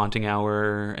came out with the Haunting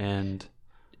Hour and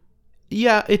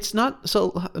Yeah, it's not.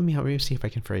 So let me see if I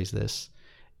can phrase this.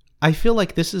 I feel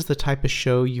like this is the type of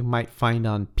show you might find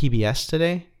on PBS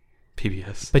today,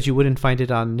 PBS. but you wouldn't find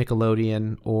it on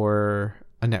Nickelodeon or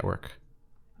a network.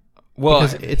 Well,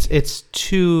 Because it's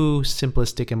too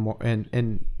simplistic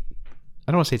and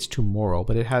I don't want to say it's too moral,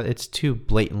 but it's too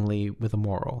blatantly with a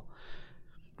moral.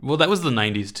 well, that was the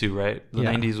 90s too, right? The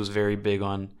Yeah. 90s was very big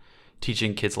on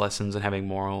teaching kids lessons and having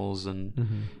morals,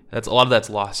 and that's a lot of that's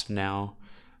lost now.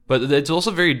 But it's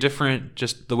also very different,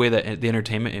 just the way that the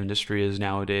entertainment industry is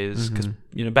nowadays. Because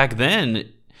back then,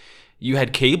 you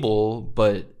had cable,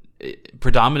 but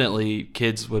predominantly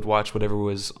kids would watch whatever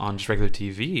was on just regular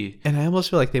TV. And I almost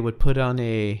feel like they would put on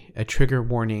a trigger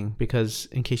warning because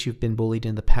in case you've been bullied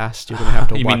in the past, you're gonna have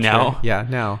to You watch mean now? it. Yeah,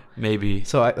 now. Maybe.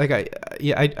 So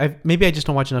I maybe I just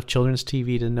don't watch enough children's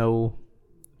TV to know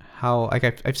how.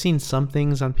 Like I've seen some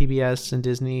things on PBS and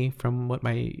Disney from what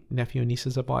my nephew and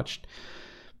nieces have watched,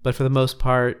 but for the most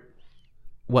part,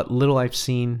 what little I've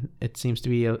seen, it seems to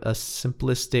be a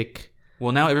simplistic.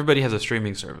 Well, now everybody has a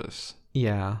streaming service.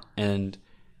 Yeah. And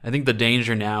I think the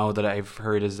danger now that I've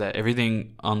heard is that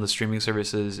everything on the streaming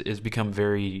services is become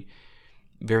very,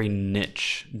 very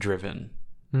niche driven.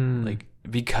 Like,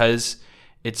 because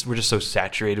we're just so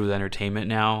saturated with entertainment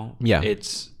now. Yeah.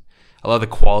 It's a lot of the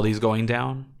quality is going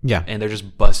down. Yeah. And they're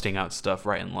just busting out stuff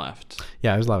right and left.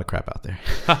 Yeah, there's a lot of crap out there.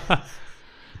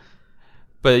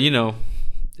 But,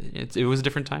 it was a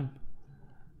different time.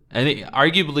 I think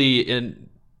arguably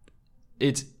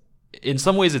in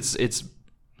some ways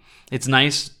it's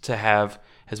nice to have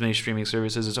as many streaming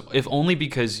services, if only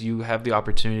because you have the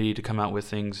opportunity to come out with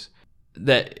things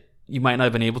that you might not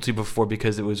have been able to before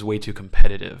because it was way too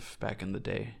competitive back in the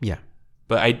day. Yeah.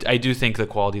 But I do think the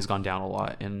quality's gone down a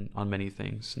lot on many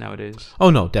things nowadays. Oh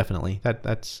no, definitely.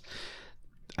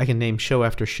 I can name show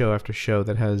after show after show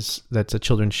that's a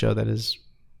children's show that is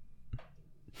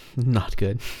not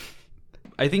good.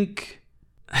 I think.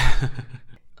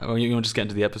 Oh, you want to just get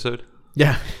into the episode?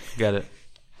 Yeah, got it.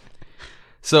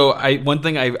 So one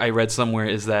thing I read somewhere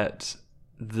is that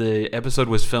the episode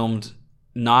was filmed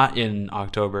not in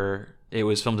October. It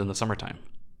was filmed in the summertime.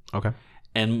 Okay.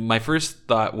 And my first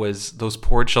thought was those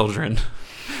poor children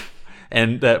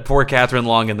and that poor Catherine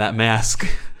Long in that mask.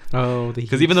 Oh,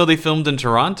 because even though they filmed in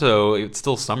Toronto, it's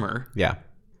still summer. Yeah.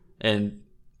 And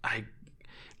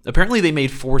apparently they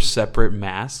made 4 separate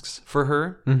masks for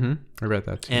her. Mm-hmm. I read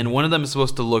that too. And one of them is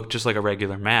supposed to look just like a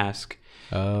regular mask.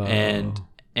 Oh.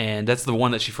 And that's the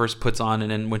one that she first puts on, and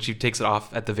then when she takes it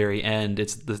off at the very end,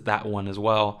 it's that one as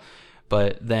well.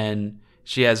 But then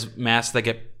she has masks that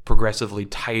get progressively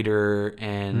tighter,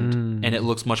 and it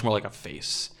looks much more like a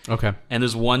face. Okay. And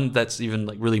there's one that's even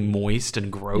like really moist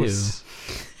and gross.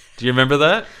 Ew. Do you remember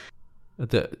that?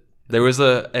 There was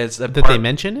did they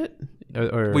mention it?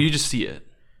 Or well, you just see it.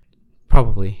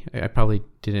 Probably. I probably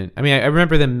didn't. I mean, I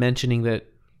remember them mentioning that.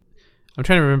 I'm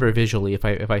trying to remember visually if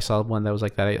I saw one that was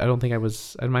like that. I don't think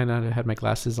I might not have had my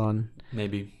glasses on.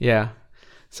 Maybe. Yeah.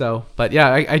 So, but yeah,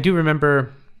 I do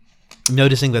remember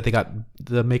noticing that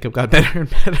the makeup got better and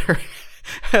better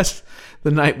as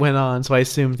the night went on. So I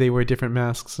assumed they were different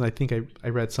masks, and I think I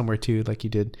read somewhere too, like you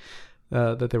did,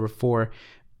 that there were 4.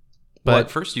 But well, at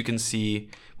first you can see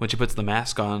when she puts the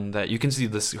mask on that you can see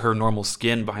her normal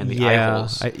skin behind the eye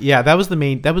holes. That was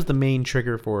the main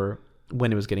trigger for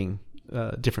when it was getting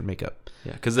different makeup.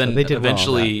 Yeah, because then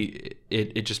eventually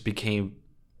it just became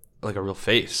like a real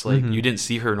face. Like you didn't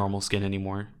see her normal skin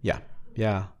anymore. Yeah,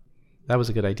 that was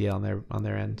a good idea on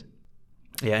their end.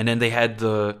 Yeah, and then they had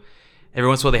every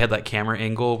once in a while they had that camera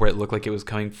angle where it looked like it was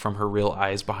coming from her real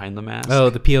eyes behind the mask.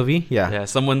 Oh, the POV. Yeah.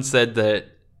 Someone said that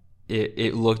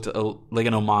it looked like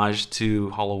an homage to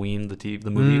Halloween, the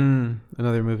movie.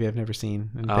 Another movie I've never seen,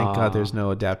 and thank God there's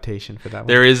no adaptation for that one.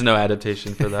 There is no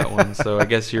adaptation for that one, so I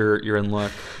guess you're in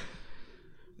luck.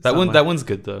 That one's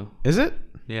good though. Is it?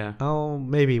 Yeah. Oh,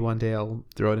 maybe one day I'll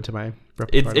throw it into my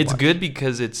repertoire. It's good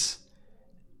because it's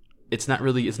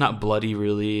not bloody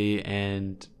really,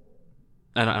 and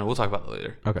I don't know, we'll talk about that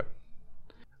later. Okay.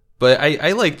 But I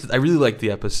really liked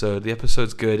the episode. The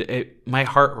episode's good. My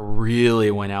heart really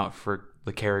went out for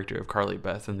the character of Carly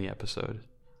Beth in the episode.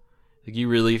 Like, you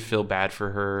really feel bad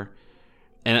for her,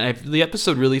 and the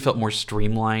episode really felt more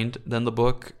streamlined than the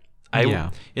book.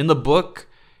 In the book,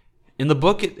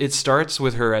 it starts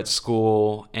with her at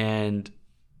school, and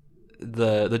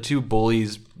the 2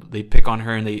 bullies, they pick on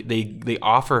her, and they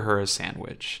offer her a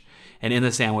sandwich, and in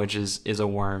the sandwich is a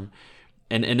worm.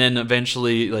 And then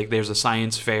eventually, like, there's a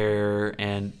science fair,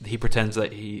 and he pretends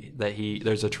that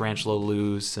there's a tarantula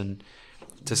loose, and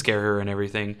to scare her and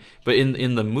everything. But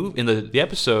in the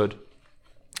episode,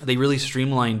 they really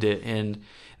streamlined it, and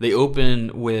they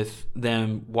open with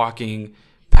them walking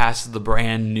past the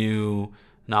brand new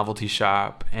novelty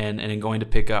shop and going to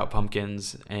pick up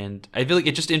pumpkins. And I feel like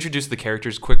it just introduced the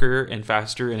characters quicker and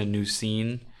faster in a new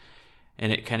scene,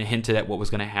 and it kind of hinted at what was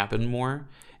going to happen more.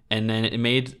 And then it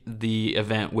made the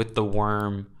event with the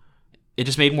worm, it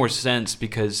just made more sense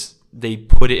because they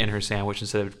put it in her sandwich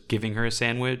instead of giving her a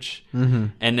sandwich. Mm-hmm.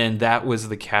 And then that was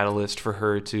the catalyst for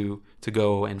her to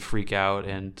go and freak out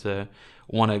and to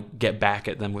want to get back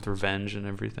at them with revenge and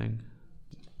everything.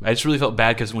 I just really felt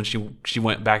bad because when she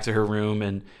went back to her room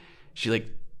and she like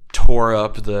tore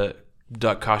up the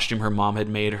duck costume her mom had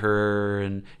made her,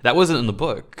 and that wasn't in the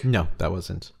book. No, that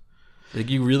wasn't. Like,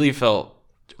 you really felt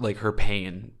like her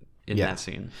pain in that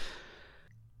scene.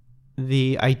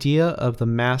 The idea of the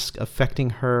mask affecting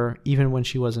her even when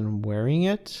she wasn't wearing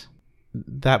it,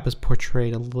 that was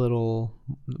portrayed a little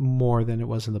more than it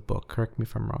was in the book. Correct me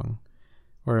if I'm wrong.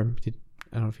 Or I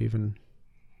don't know if you even...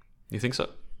 You think so?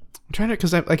 I'm trying to...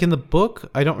 Because like in the book,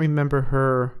 I don't remember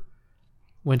her,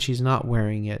 when she's not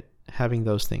wearing it, having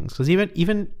those things. Because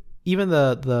even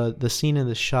the scene in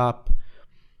the shop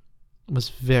was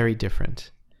very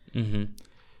different. Mm-hmm.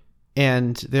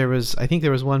 And I think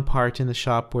there was one part in the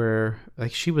shop where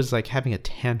like she was like having a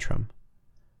tantrum.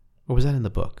 Or was that in the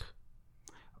book?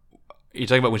 Are you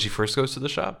talking about when she first goes to the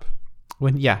shop?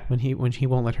 When he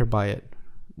won't let her buy it.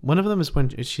 One of them is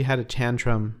when she had a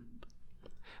tantrum.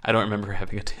 I don't remember her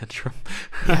having a tantrum.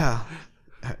 Yeah.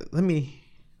 Let me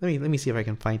see if I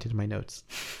can find it in my notes.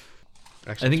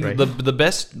 Actually, I think right. one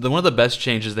of the best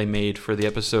changes they made for the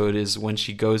episode is when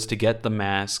she goes to get the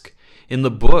mask. In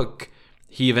the book,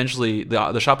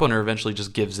 the shop owner eventually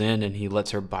just gives in and he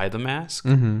lets her buy the mask,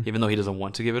 even though he doesn't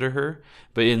want to give it to her.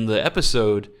 But in the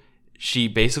episode, she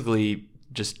basically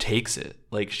just takes it.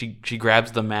 Like she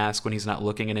grabs the mask when he's not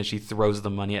looking, and then she throws the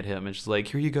money at him, and she's like,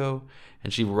 "Here you go,"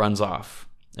 and she runs off.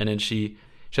 And then she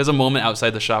has a moment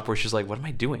outside the shop where she's like, "What am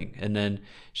I doing?" And then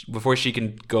before she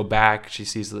can go back, she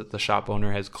sees that the shop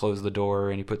owner has closed the door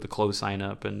and he put the close sign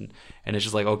up, and it's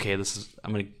just like, okay,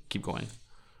 I'm gonna keep going.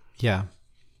 Yeah.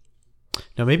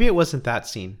 No, maybe it wasn't that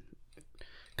scene,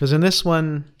 because in this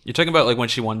one, you're talking about like when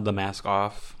she wanted the mask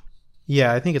off.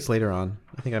 Yeah, I think it's later on.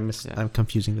 I think I'm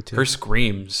confusing the two. Her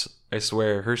screams, I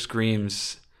swear,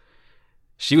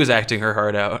 she was acting her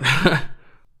heart out.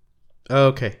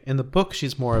 Okay. In the book,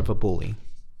 she's more of a bully.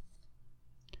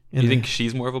 You think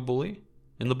she's more of a bully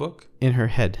in the book? In her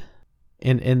head.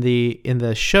 In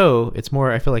the show, it's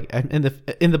more, I feel like in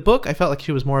the book I felt like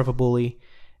she was more of a bully,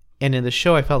 and in the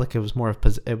show I felt like it was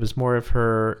more of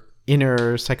her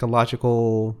inner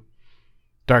psychological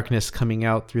darkness coming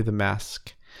out through the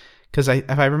mask. Because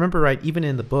if I remember right, even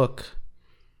in the book,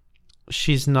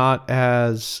 she's not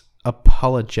as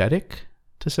apologetic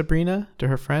to Sabrina, to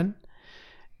her friend,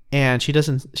 and she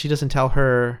doesn't tell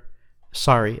her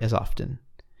sorry as often.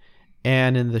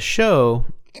 And in the show,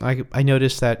 I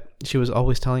noticed that she was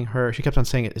always telling her. She kept on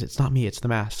saying, "It's not me, it's the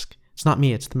mask. It's not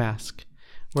me, it's the mask."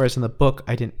 Whereas in the book,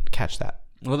 I didn't catch that.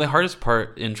 Well, the hardest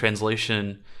part in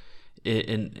translation,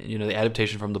 in the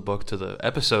adaptation from the book to the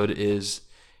episode is,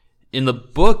 in the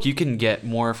book, you can get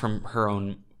more from her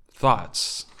own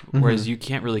thoughts, whereas you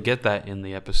can't really get that in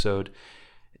the episode.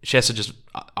 She has to just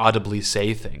audibly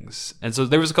say things. And so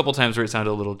there was a couple times where it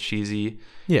sounded a little cheesy.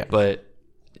 Yeah. But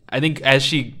I think as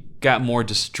she got more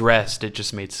distressed, it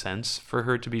just made sense for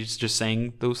her to be just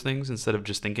saying those things instead of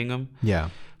just thinking them. Yeah.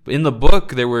 But in the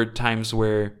book, there were times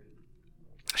where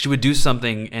she would do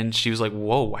something and she was like,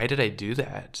 "Whoa, why did I do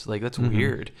that? Like, that's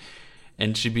weird."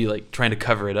 And she'd be like trying to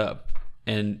cover it up.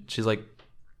 And she's like,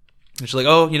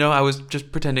 "Oh, I was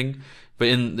just pretending." But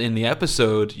in the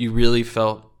episode, you really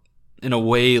felt, in a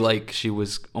way, like she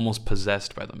was almost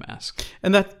possessed by the mask.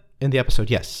 And that, in the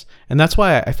episode, yes. And that's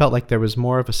why I felt like there was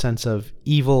more of a sense of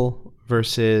evil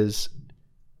versus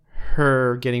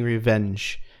her getting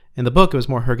revenge. In the book, it was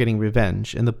more her getting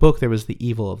revenge. In the book, there was the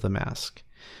evil of the mask.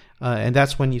 And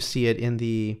that's when you see it in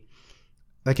the...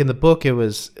 Like in the book,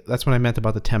 that's what I meant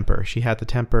about the temper. She had the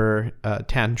temper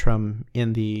tantrum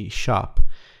in the shop.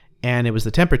 And it was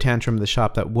the temper tantrum in the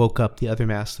shop that woke up the other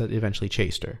masks that eventually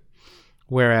chased her.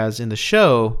 Whereas in the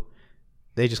show,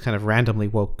 they just kind of randomly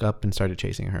woke up and started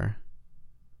chasing her.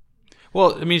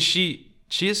 Well, I mean, she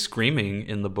is screaming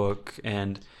in the book,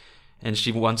 and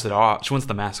she wants it off. She wants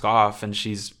the mask off, and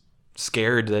she's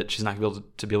scared that she's not going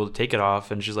to be able to take it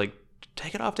off. And she's like,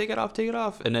 "Take it off, take it off, take it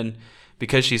off." And then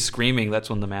because she's screaming, that's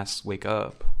when the masks wake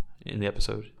up in the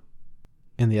episode.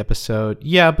 In the episode,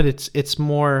 yeah, but it's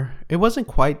more. It wasn't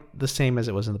quite the same as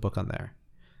it was in the book on there.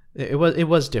 It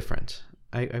was different.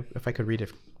 I if I could read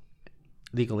it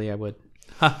legally, I would.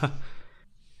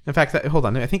 In fact, hold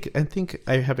on. I think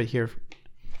I have it here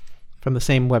from the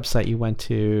same website you went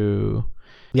to.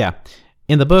 Yeah.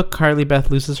 In the book, Carly Beth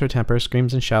loses her temper,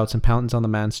 screams and shouts, and pounds on the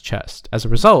man's chest. As a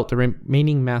result, the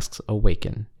remaining masks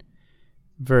awaken.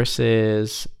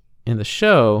 Versus in the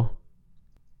show,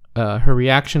 her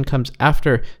reaction comes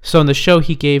after. So in the show,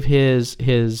 he gave his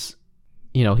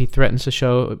he threatens to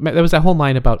show. There was that whole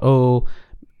line about, "Oh,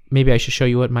 maybe I should show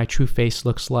you what my true face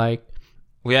looks like."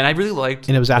 Well, yeah, and I really liked.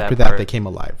 And it was after that they came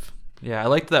alive. Yeah, I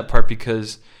liked that part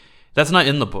because that's not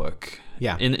in the book.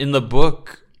 Yeah. In the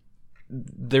book,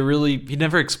 he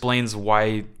never explains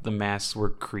why the masks were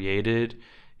created.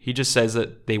 He just says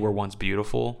that they were once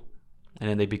beautiful, and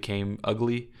then they became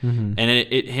ugly. And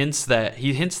he hints that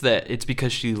it's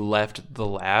because she left the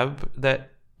lab that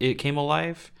it came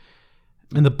alive.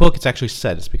 In the book, it's actually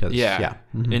said it's because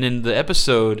And in the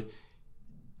episode,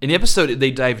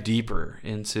 they dive deeper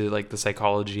into like the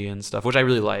psychology and stuff, which I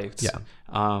really liked. Yeah.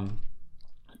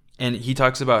 And he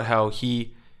talks about how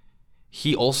he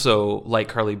also, like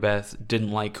Carly Beth,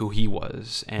 didn't like who he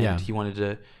was, and he wanted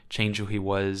to change who he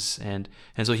was, and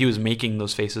so he was making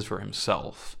those faces for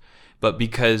himself. But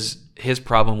because his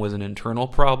problem was an internal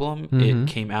problem, it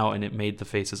came out and it made the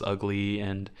faces ugly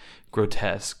and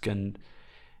grotesque,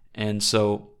 and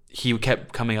so he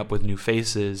kept coming up with new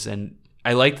faces. And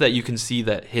I liked that you can see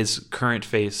that his current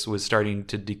face was starting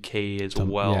to decay as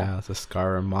well. Yeah, it's a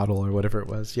scar or model or whatever it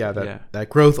was. Yeah, that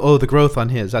growth. Oh, the growth on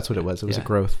his. That's what it was. It was a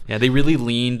growth. Yeah, they really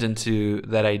leaned into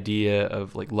that idea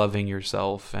of like loving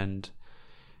yourself and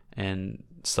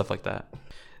stuff like that.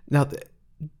 Now,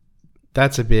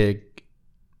 that's a big.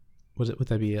 Would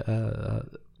that be a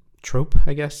trope?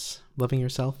 I guess loving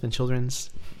yourself in children's.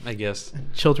 I guess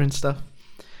children's stuff.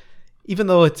 Even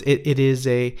though it is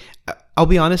a. I'll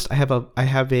be honest. I have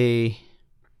a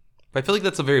But I feel like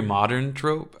that's a very modern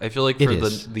trope. I feel like It for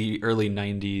is. the early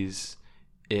 90s,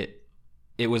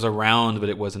 it was around, but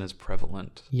it wasn't as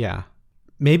prevalent. Yeah.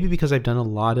 Maybe because I've done a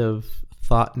lot of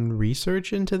thought and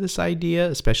research into this idea,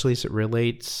 especially as it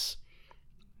relates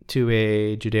to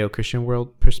a Judeo-Christian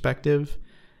world perspective.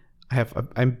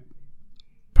 I'm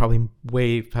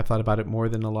probably have thought about it more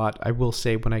than a lot. I will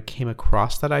say when I came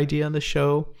across that idea on the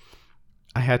show,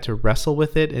 I had to wrestle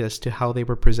with it as to how they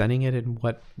were presenting it and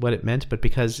what it meant. But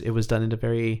because it was done in a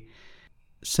very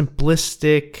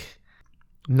simplistic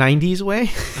 90s way,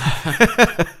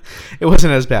 it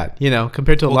wasn't as bad,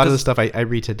 compared to a lot of the stuff I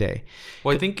read today.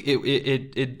 Well, I think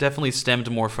it definitely stemmed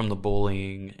more from the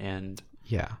bullying and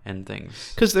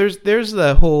things. Because there's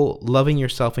the whole loving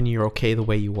yourself and you're okay the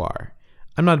way you are.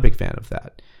 I'm not a big fan of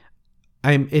that.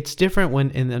 It's different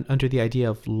when under the idea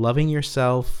of loving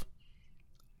yourself.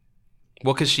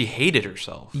 Well, because she hated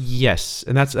herself. Yes,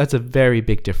 and that's a very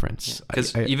big difference.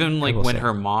 Because even like when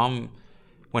her mom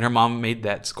made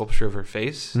that sculpture of her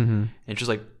face, mm-hmm. and she's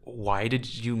like, "Why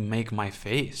did you make my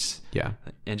face?" Yeah,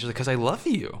 and she's like, "Because I love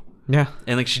you." Yeah,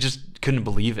 and like she just couldn't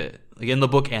believe it. Like in the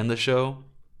book and the show.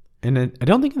 And I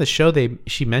don't think in the show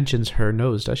she mentions her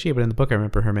nose, does she? But in the book, I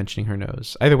remember her mentioning her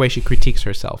nose. Either way, she critiques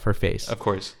herself, her face. Of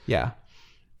course. Yeah,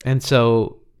 and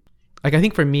so, like, I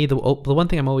think for me, the one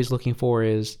thing I'm always looking for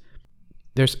is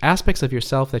there's aspects of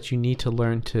yourself that you need to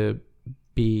learn to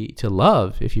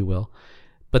love, if you will.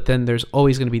 But then there's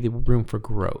always going to be the room for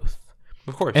growth.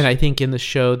 Of course. And I think in the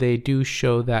show, they do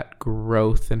show that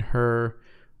growth and her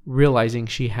realizing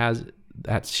she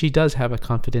does have a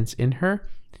confidence in her.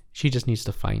 She just needs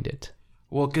to find it.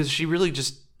 Well, because she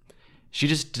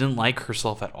just didn't like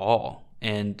herself at all.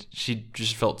 And she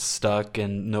just felt stuck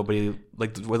and nobody,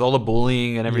 like with all the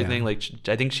bullying and everything, like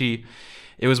I think it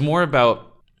was more about,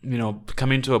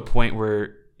 coming to a point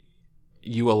where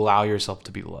you allow yourself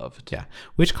to be loved. Yeah.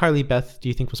 Which Carly Beth do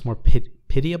you think was more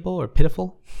pitiable or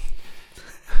pitiful?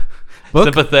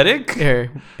 Sympathetic?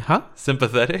 Huh?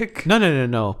 Sympathetic?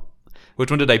 No. Which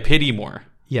one did I pity more?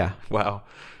 Yeah. Wow.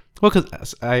 Well,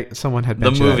 because someone had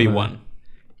mentioned the movie one.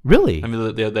 Really? I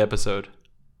mean, the episode.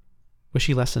 Was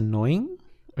she less annoying?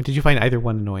 Or did you find either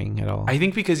one annoying at all? I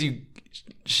think because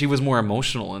she was more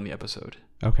emotional in the episode.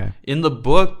 Okay. In the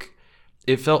book,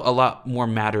 it felt a lot more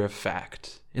matter of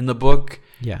fact. In the book,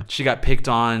 she got picked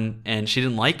on and she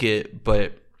didn't like it,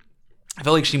 but I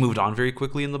felt like she moved on very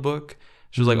quickly in the book.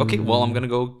 She was like, okay, well, I'm going to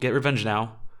go get revenge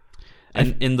now.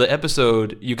 And in the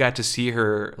episode, you got to see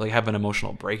her like have an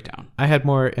emotional breakdown. I had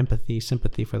more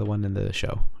sympathy for the one in the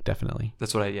show, definitely.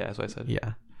 That's what I said.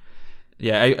 Yeah.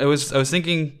 Yeah, I was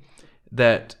thinking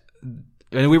that,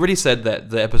 and we already said that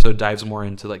the episode dives more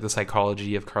into like the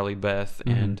psychology of Carly Beth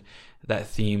mm-hmm. and that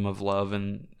theme of love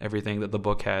and everything that the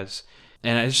book has.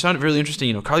 And I just found it really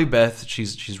interesting. Carly Beth,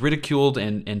 she's ridiculed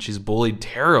and she's bullied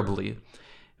terribly.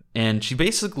 And she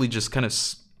basically just kind of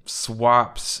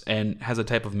swaps and has a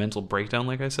type of mental breakdown,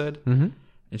 like I said. Mm-hmm.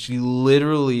 And she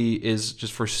literally is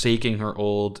just forsaking her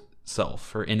old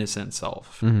self, her innocent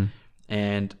self. Mm-hmm.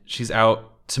 And she's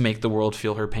out to make the world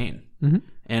feel her pain. Mm-hmm.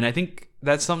 And I think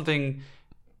that's something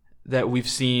that we've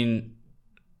seen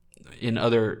in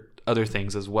other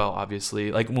things as well,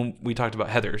 obviously. Like when we talked about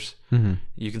Heathers, mm-hmm.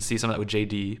 you can see some of that with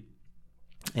JD.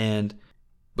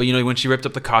 But when she ripped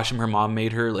up the costume her mom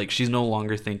made her, like she's no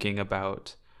longer thinking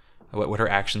about what her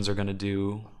actions are going to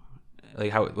do,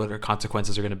 like what her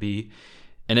consequences are going to be.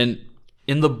 And then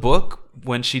in the book,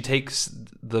 when she takes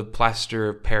the plaster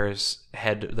of Paris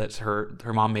head that's her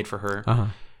mom made for her, uh-huh.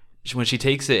 When she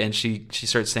takes it and she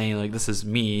starts saying like, this is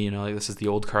me, like this is the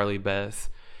old Carly Beth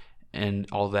and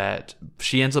all that,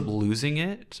 she ends up losing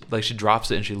it. Like she drops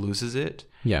it and she loses it.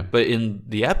 Yeah. But in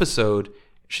the episode,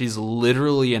 she's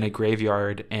literally in a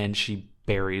graveyard and she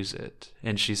buries it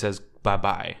and she says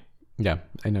bye-bye. Yeah,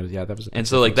 I know. Yeah, that was. And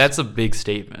so like that's a big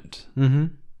statement. Mm-hmm.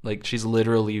 Like she's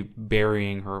literally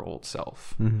burying her old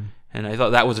self. Mm-hmm. And I thought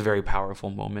that was a very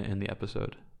powerful moment in the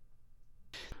episode.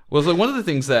 Well, so one of the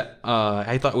things that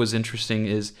I thought was interesting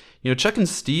is, Chuck and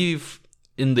Steve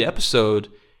in the episode,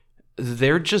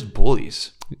 they're just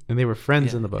bullies. And they were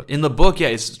friends in the book. In the book,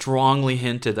 it's strongly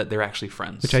hinted that they're actually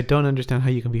friends. Which I don't understand how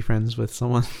you can be friends with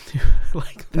someone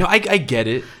like that. No, I get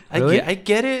it. Really? I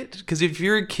get it. Because if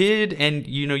you're a kid and,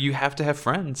 you have to have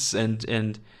friends.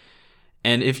 And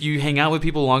if you hang out with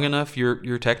people long enough,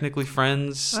 you're technically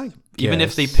friends. Even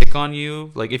if they pick on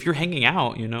you. Like, if you're hanging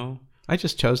out, I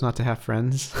just chose not to have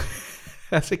friends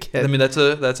as a kid. I mean, that's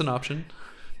an option.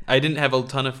 I didn't have a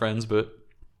ton of friends, but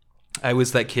I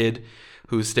was that kid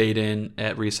who stayed in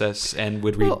at recess and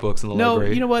would read books in the library.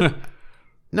 No, you know what?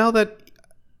 now that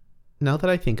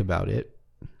I think about it,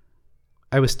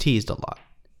 I was teased a lot.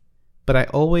 but I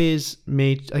always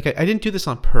made like I didn't do this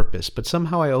on purpose, but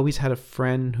somehow I always had a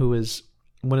friend who was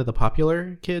one of the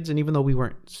popular kids, and even though we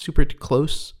weren't super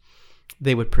close,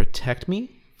 they would protect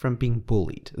me from being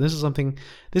bullied. This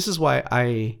is why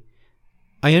I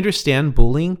understand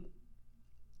bullying,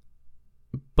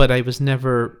 but I was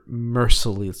never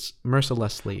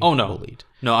mercilessly bullied.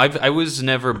 No, I was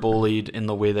never bullied in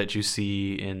the way that you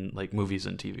see in like movies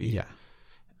and TV. Yeah.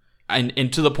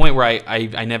 And to the point where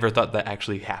I never thought that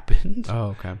actually happened.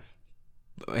 Oh, okay.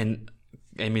 And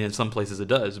I mean, in some places it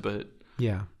does, but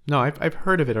yeah. No, I've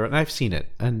heard of it and I've seen it,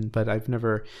 but I've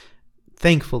never.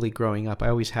 Thankfully, growing up, I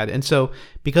always had it. And so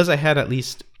because I had at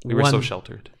least we were so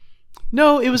sheltered.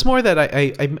 No, it was more that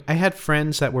I had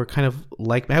friends that were kind of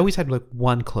like I always had like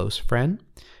one close friend,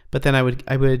 but then I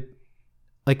would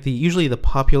like usually the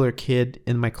popular kid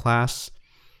in my class.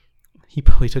 He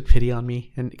probably took pity on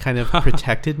me and kind of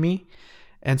protected me,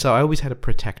 and so I always had a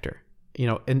protector. You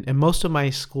know, in most of my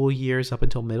school years up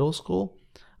until middle school,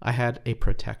 I had a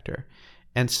protector,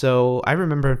 and so I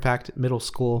remember, in fact, middle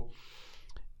school.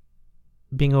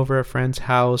 Being over at a friend's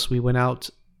house, we went out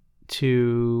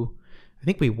to, I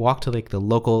think we walked to like the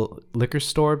local liquor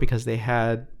store because they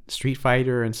had Street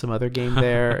Fighter and some other game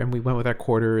there, and we went with our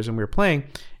quarters and we were playing,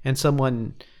 and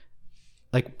someone,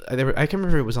 like, I can't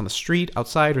remember if it was on the street,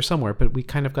 outside, or somewhere, but we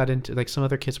kind of got into, like, some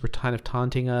other kids were kind of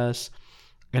taunting us,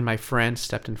 and my friend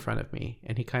stepped in front of me,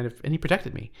 and he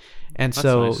protected me. And That's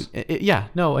so, nice.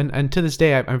 And to this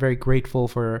day, I'm very grateful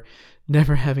for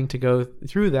never having to go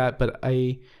through that, but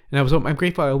I'm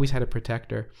grateful I always had a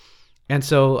protector. And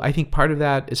so I think part of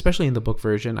that, especially in the book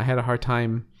version, I had a hard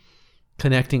time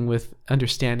connecting with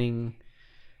understanding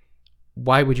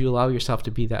why would you allow yourself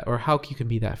to be that, or how you can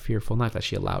be that fearful. Not that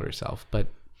she allowed herself, but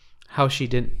how she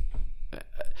didn't.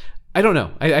 I don't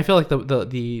know. I feel like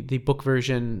the book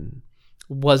version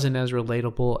wasn't as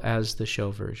relatable as the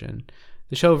show version.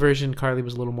 The show version, Carly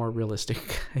was a little more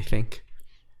realistic, I think.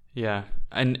 Yeah,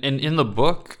 and in the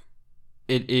book,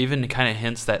 it even kind of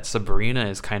hints that Sabrina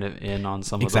is kind of in on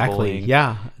some of the bullying.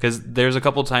 Yeah, because there's a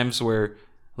couple times where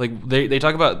like they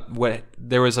talk about what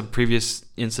there was a previous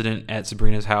incident at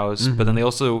Sabrina's house, but then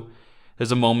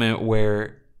there's a moment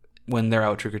where when they're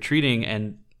out trick or treating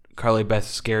and Carly Beth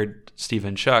scared Steve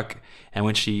and Chuck, and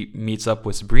when she meets up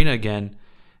with Sabrina again,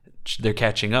 they're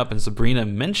catching up, and Sabrina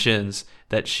mentions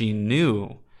that she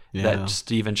knew that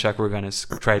Steve and Chuck were going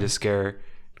to try to scare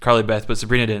Carly Beth, but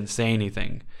Sabrina didn't say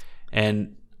anything,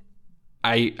 and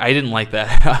I didn't like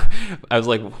that. I was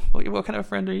like, what kind of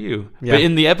friend are you? Yeah. But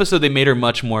in the episode, they made her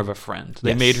much more of a friend.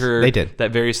 They made her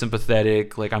that very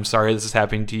sympathetic, like, I'm sorry this is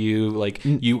happening to you. Like,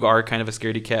 you are kind of a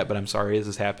scaredy cat, but I'm sorry this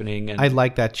is happening. And I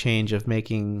like that change of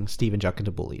making Steve and Chuck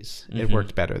into bullies. Mm-hmm. It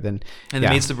worked better than. And it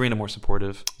made Sabrina more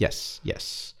supportive. Yes.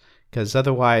 Because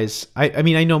otherwise, I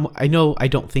mean, I know I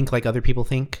don't think like other people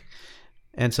think.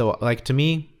 And so, like, to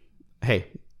me, hey,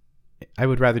 I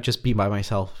would rather just be by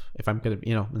myself if I'm going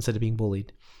to, instead of being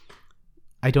bullied.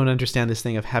 I don't understand this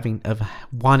thing of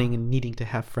wanting and needing to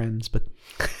have friends, but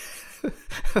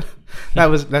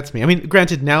that's me. I mean,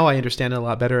 granted, now I understand it a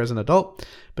lot better as an adult,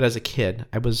 but as a kid,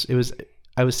 I was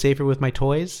safer with my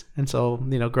toys. And so,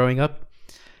 growing up,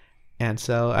 and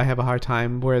so I have a hard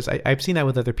time. Whereas I've seen that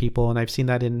with other people, and I've seen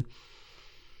that in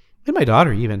my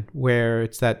daughter even, where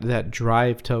it's that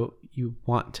drive to, you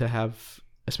want to have,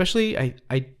 especially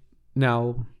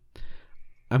now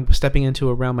I'm stepping into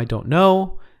a realm I don't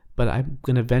know, but I'm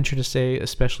going to venture to say,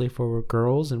 especially for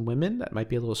girls and women, that might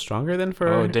be a little stronger than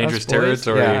for dangerous us boys.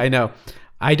 territory. Yeah, I know.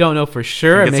 I don't know for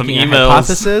sure. I'm making a emails.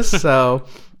 hypothesis, so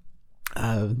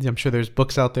I'm sure there's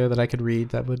books out there that I could read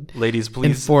that would Ladies,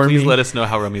 please me. Let us know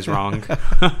how Romy's wrong.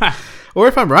 Or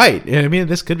if I'm right. I mean,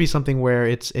 this could be something where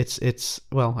it's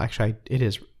well, actually, it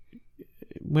is.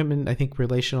 Women, I think,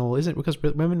 relational isn't, because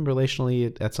women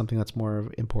relationally, that's something that's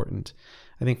more important.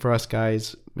 I think for us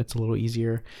guys, it's a little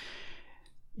easier,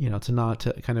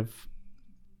 to kind of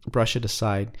brush it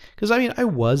aside. Because I mean, I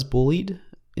was bullied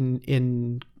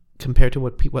in compared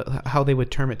to how they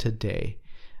would term it today.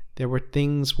 There were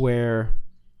things where,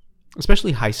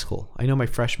 especially high school, I know my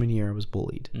freshman year I was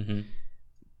bullied,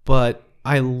 but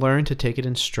I learned to take it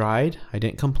in stride. I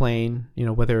didn't complain,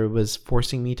 whether it was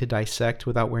forcing me to dissect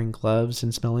without wearing gloves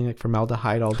and smelling like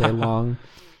formaldehyde all day long,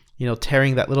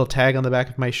 tearing that little tag on the back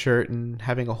of my shirt and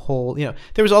having a hole.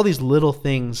 There was all these little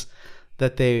things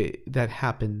that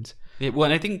happened. Yeah, well,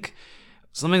 and I think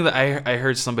something that I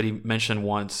heard somebody mention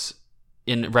once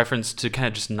in reference to kind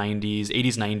of just 80s,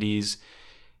 90s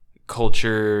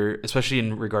culture, especially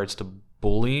in regards to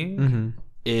bullying,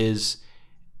 is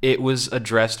it was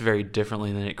addressed very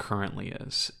differently than it currently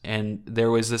is. And there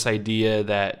was this idea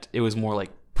that it was more like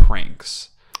pranks.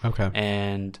 Okay.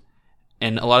 And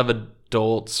and a lot of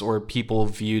adults or people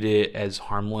viewed it as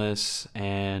harmless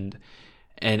and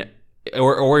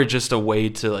or just a way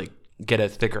to like get a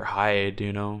thicker hide,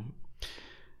 you know.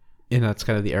 And that's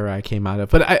kind of the era I came out of.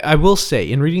 But I will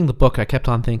say, in reading the book, I kept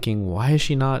on thinking, why is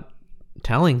she not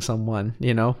telling someone,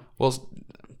 you know? Well,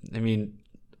 I mean,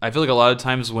 I feel like a lot of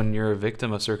times when you're a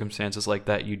victim of circumstances like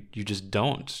that, you just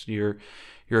don't. You're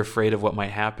afraid of what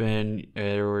might happen,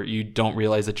 or you don't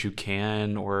realize that you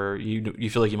can, or you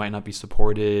feel like you might not be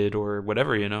supported, or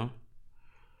whatever, you know?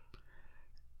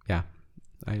 Yeah.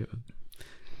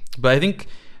 But I think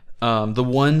the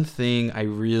one thing I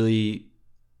really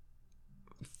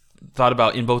thought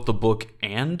about in both the book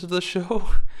and the show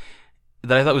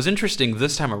that I thought was interesting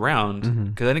this time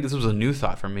around, because I think this was a new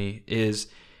thought for me, is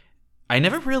I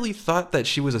never really thought that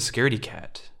she was a scaredy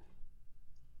cat.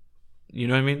 You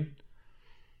know what I mean?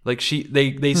 Like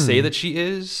they say that she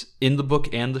is in the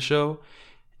book and the show,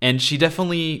 and she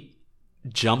definitely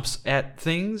jumps at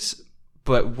things.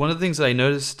 But one of the things that I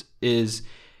noticed is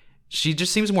she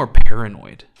just seems more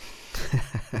paranoid.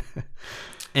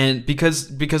 And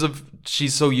because of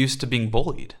she's so used to being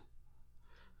bullied.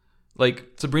 Like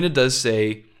Sabrina does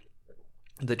say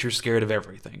that you're scared of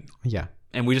everything. Yeah.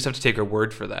 And we just have to take her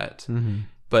word for that.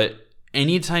 But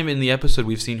anytime in the episode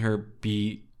we've seen her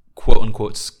be quote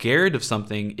unquote scared of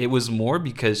something, it was more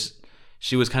because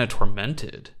she was kind of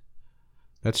tormented.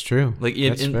 That's true. Like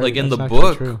in the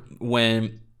book,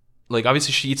 when like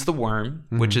obviously she eats the worm,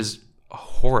 which is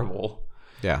horrible.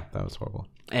 Yeah, that was horrible.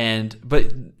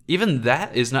 But even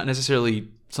that is not necessarily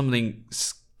something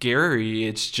scary.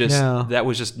 It's just that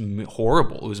was just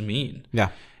horrible. It was mean. Yeah.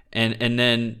 And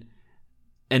then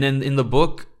in the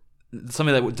book,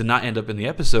 something that did not end up in the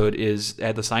episode is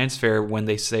at the science fair when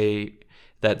they say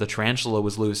that the tarantula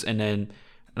was loose, and then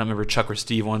I don't remember, Chuck or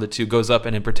Steve, one of the two, goes up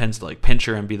and then pretends to like pinch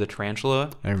her and be the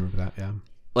tarantula. I remember that. Yeah.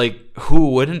 Like,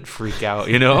 who wouldn't freak out,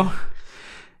 you know?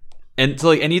 And so,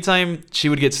 like, anytime she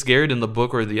would get scared in the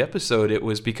book or the episode, it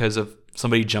was because of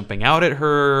somebody jumping out at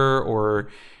her or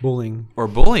bullying.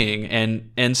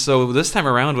 And so this time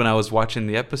around, when I was watching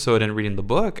the episode and reading the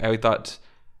book, I thought,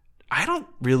 I don't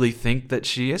really think that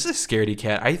she is a scaredy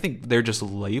cat. I think they're just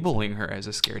labeling her as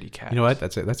a scaredy cat. You know what?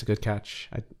 That's a good catch.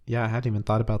 I hadn't even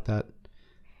thought about that.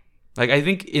 Like, I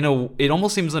think it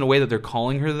almost seems in a way that they're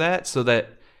calling her that so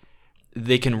that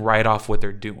they can write off what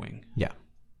they're doing. Yeah.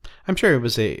 I'm sure it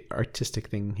was a artistic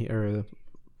thing or a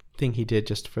thing he did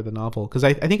just for the novel. Because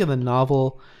I think in the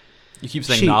novel... You keep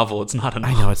saying novel. It's not a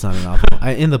novel. I know it's not a novel.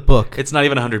 In the book... It's not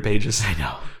even 100 pages. I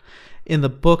know. In the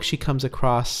book, she comes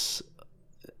across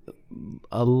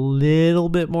a little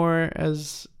bit more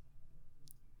as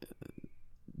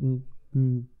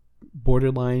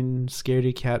borderline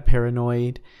scaredy cat,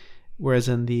 paranoid. Whereas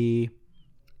in the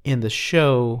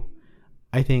show,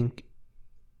 I think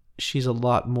she's a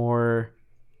lot more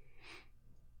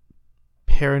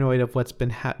paranoid of what's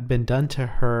been done to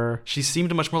her. She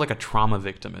seemed much more like a trauma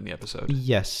victim in the episode.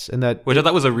 Yes, and which I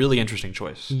thought was a really interesting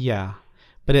choice. Yeah,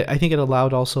 but I think it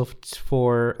allowed also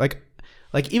for like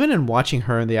even in watching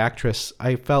her and the actress,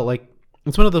 I felt like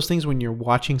it's one of those things when you're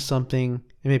watching something, and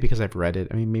maybe because I've read it.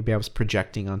 I mean, maybe I was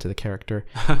projecting onto the character,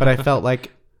 but I felt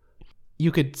like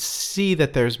you could see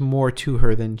that there's more to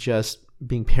her than just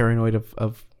being paranoid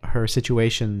of her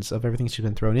situations, of everything she's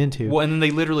been thrown into. Well, and then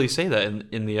they literally say that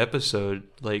in the episode,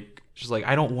 like she's like,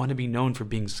 I don't want to be known for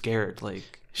being scared.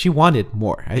 Like she wanted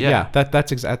more. Yeah.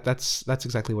 That's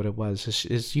exactly what it was.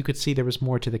 Is you could see there was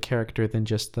more to the character than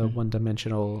just the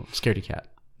one-dimensional scaredy cat.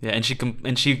 Yeah, and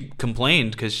she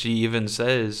complained because she even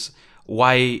says,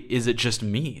 "Why is it just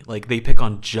me? Like they pick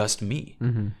on just me."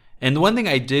 Mm-hmm. And the one thing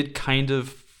I did kind of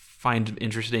find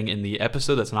interesting in the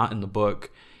episode that's not in the book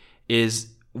is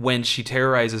when she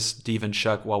terrorizes Steve and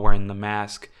Chuck while wearing the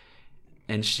mask,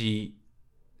 and she's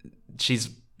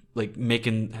like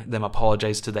making them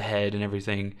apologize to the head and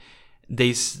everything.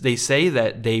 They say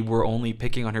that they were only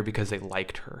picking on her because they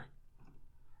liked her,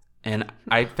 and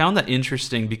I found that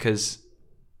interesting because,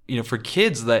 you know, for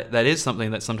kids that is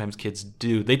something that sometimes kids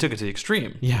do. They took it to the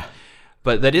extreme. Yeah.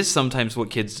 But that is sometimes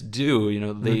what kids do. You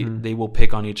know, they will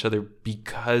pick on each other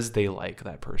because they like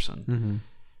that person. Mm-hmm.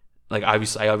 Like,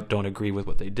 obviously, I don't agree with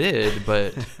what they did,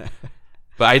 but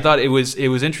I thought it was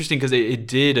interesting because it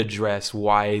did address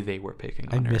why they were picking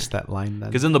on her. I missed that line then.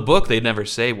 Because in the book, they never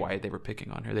say why they were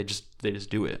picking on her. They just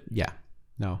do it. Yeah.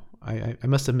 No, I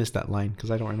must have missed that line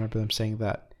because I don't remember them saying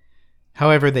that.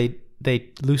 However, they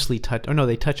loosely touch. Or no,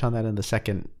 they touch on that in the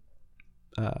second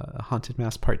Haunted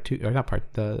Mask Part 2, or not part.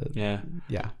 Yeah.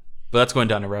 But that's going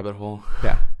down a rabbit hole.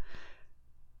 Yeah.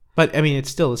 But I mean, it's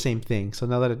still the same thing. So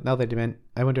now that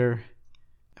I wonder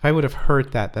if I would have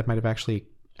heard that might have actually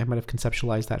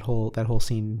conceptualized that whole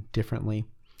scene differently.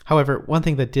 However, one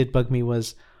thing that did bug me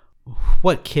was,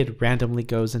 what kid randomly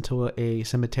goes into a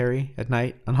cemetery at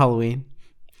night on Halloween?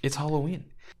 It's Halloween.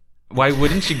 Why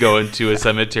wouldn't you go into a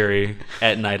cemetery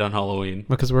at night on Halloween?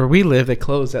 Because where we live, they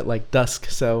close at like dusk,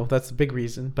 so that's a big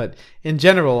reason. But in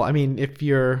general, I mean, if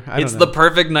you're... It's the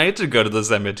perfect night to go to the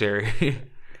cemetery.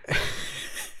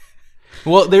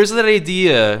 Well, there's that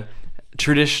idea,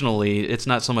 traditionally, it's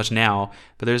not so much now,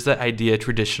 but there's that idea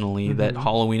traditionally that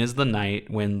Halloween is the night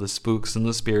when the spooks and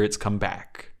the spirits come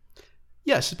back.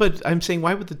 Yes, but I'm saying,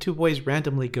 why would the two boys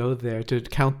randomly go there to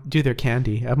do their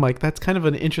candy? I'm like, that's kind of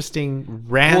an interesting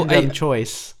random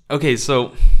choice. Okay,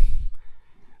 so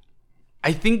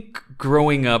I think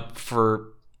growing up,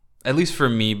 at least for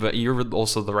me, but you're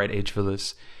also the right age for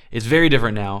this, it's very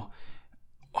different now.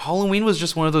 Halloween was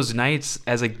just one of those nights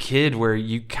as a kid where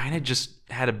you kind of just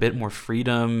had a bit more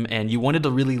freedom and you wanted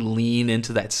to really lean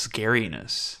into that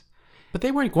scariness. But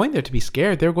they weren't going there to be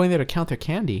scared. They were going there to count their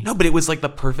candy. No, but it was like the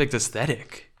perfect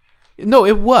aesthetic. No,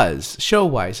 it was.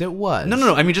 Show-wise, it was.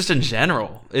 No. I mean, just in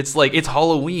general. It's like, it's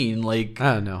Halloween. Like,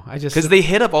 I don't know. Because they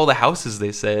hit up all the houses,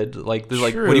 they said. Like, they're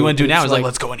like, what do you want to do now? It's like,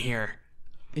 let's go in here.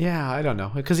 Yeah, I don't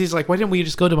know. Because he's like, why didn't we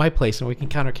just go to my place and we can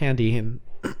count our candy? And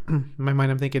in my mind,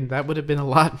 I'm thinking that would have been a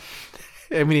lot...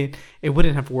 I mean, it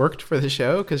wouldn't have worked for the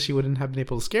show because she wouldn't have been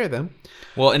able to scare them.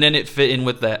 Well, and then it fit in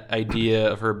with that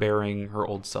idea of her burying her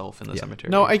old self in the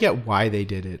cemetery. No, I get why they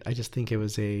did it. I just think it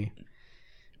was a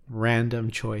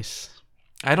random choice.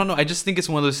 I don't know. I just think it's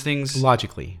one of those things...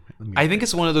 Logically. I think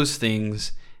it's one of those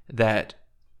things that,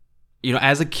 you know,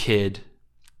 as a kid,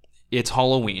 it's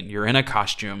Halloween. You're in a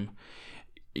costume.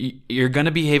 You're going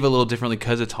to behave a little differently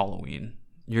because it's Halloween.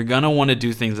 You're going to want to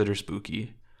do things that are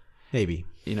spooky. Maybe.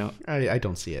 You know, I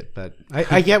don't see it, but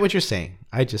I get what you're saying.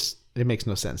 It makes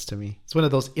no sense to me. It's one of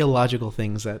those illogical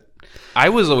things that... I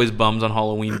was always bummed on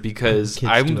Halloween because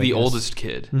I'm the guess. oldest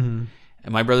kid. Mm-hmm.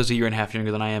 And my brother's a year and a half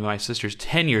younger than I am, and my sister's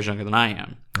 10 years younger than I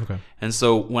am. Okay. And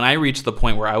so when I reached the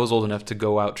point where I was old enough to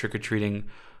go out trick-or-treating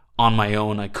on my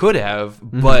own, I could have,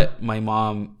 but my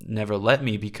mom never let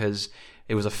me because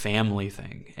it was a family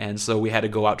thing. And so we had to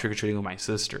go out trick-or-treating with my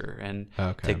sister and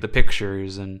take the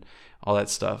pictures and all that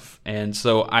stuff. And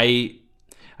so I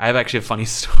have actually a funny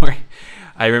story.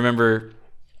 I remember,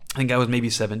 I think I was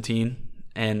maybe 17,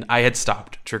 and I had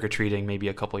stopped trick-or-treating maybe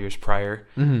a couple years prior.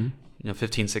 Mm-hmm.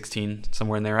 15, 16,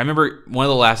 somewhere in there. I remember one of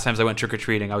the last times I went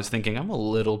trick-or-treating, I was thinking, I'm a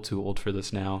little too old for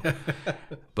this now.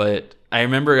 But I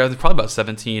remember I was probably about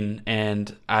 17,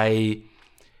 and I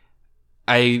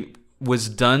was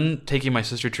done taking my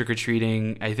sister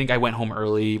trick-or-treating. I think I went home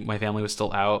early. My family was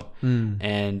still out.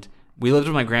 And we lived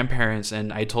with my grandparents,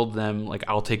 and I told them, like,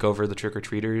 I'll take over the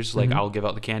trick-or-treaters. Like, I'll give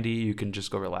out the candy. You can just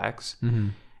go relax. Mm-hmm.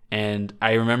 And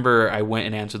I remember I went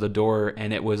and answered the door,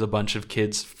 and it was a bunch of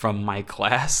kids from my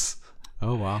class.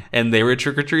 Oh, wow. And they were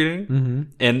trick-or-treating. Mm-hmm.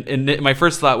 And my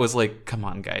first thought was like, come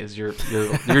on, guys. You're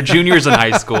juniors in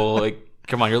high school. Like,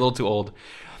 come on, you're a little too old.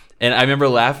 And I remember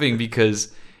laughing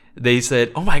because they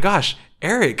said, oh, my gosh,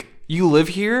 Eric, you live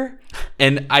here?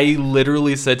 And I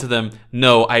literally said to them,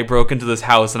 no, I broke into this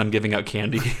house and I'm giving out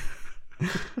candy.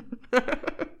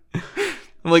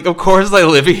 I'm like, of course I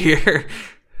live here.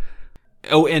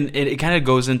 Oh, and it kind of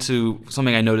goes into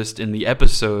something I noticed in the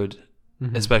episode,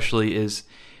 especially, is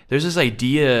there's this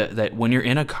idea that when you're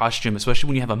in a costume, especially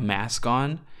when you have a mask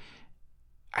on,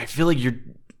 I feel like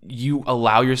you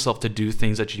allow yourself to do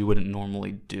things that you wouldn't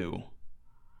normally do.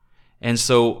 And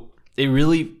so it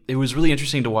was really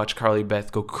interesting to watch Carly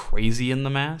Beth go crazy in the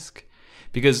mask,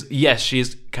 because yes, she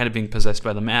is kind of being possessed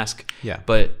by the mask,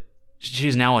 but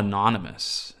she's now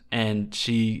anonymous, and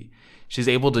she's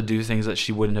able to do things that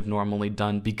she wouldn't have normally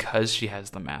done because she has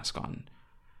the mask on.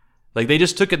 Like, they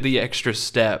just took it the extra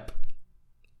step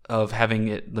of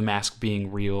having the mask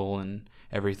being real and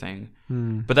everything.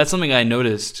 But that's something I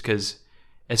noticed, because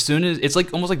as soon as it's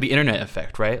like almost like the internet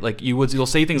effect, right? Like you'll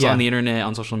say things on the internet,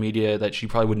 on social media, that you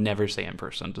probably would never say in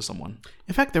person to someone.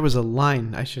 In fact, there was a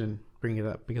line, I shouldn't bring it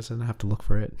up because I don't have to look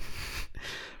for it.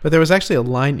 But there was actually a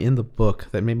line in the book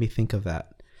that made me think of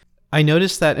that. I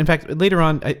noticed that, in fact, later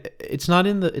on,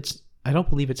 I don't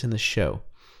believe it's in the show.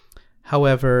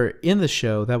 However, in the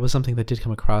show, that was something that did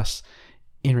come across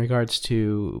in regards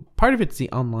to, part of it's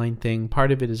the online thing,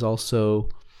 part of it is also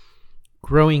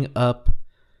growing up,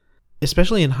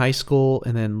 especially in high school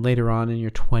and then later on in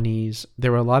your 20s.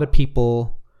 There were a lot of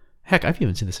people, heck, I've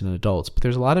even seen this in adults, but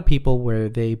there's a lot of people where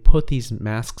they put these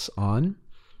masks on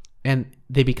and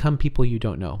they become people you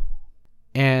don't know.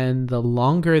 And the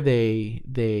longer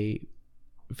they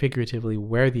figuratively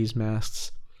wear these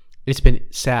masks, it's been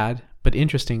sad but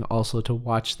interesting also to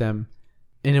watch them.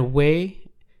 In a way,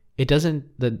 it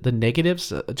doesn't, the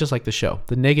negatives, just like the show,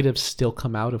 the negatives still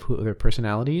come out of their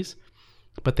personalities,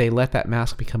 but they let that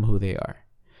mask become who they are.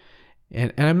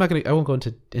 And I won't go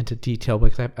into detail,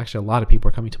 because actually a lot of people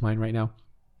are coming to mind right now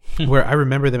where I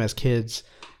remember them as kids,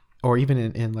 or even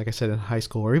in like I said, in high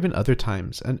school, or even other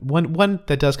times. And one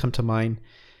that does come to mind,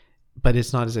 but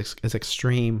it's not as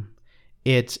extreme.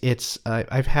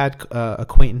 I've had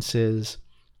acquaintances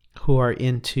who are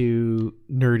into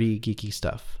nerdy, geeky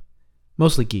stuff,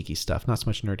 mostly geeky stuff, not so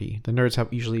much nerdy. The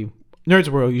nerds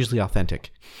were usually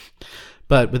authentic,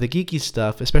 but with the geeky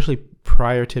stuff, especially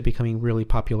prior to becoming really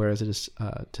popular as it is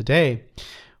today,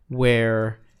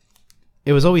 where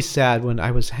it was always sad when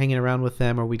I was hanging around with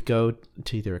them, or we'd go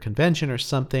to either a convention or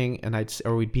something,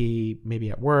 or we'd be maybe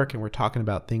at work and we're talking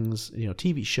about things,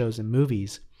 TV shows and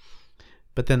movies,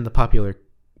 but then the popular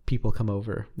people come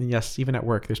over. And yes, even at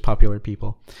work, there's popular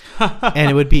people,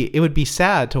 and it would be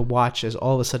sad to watch as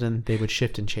all of a sudden they would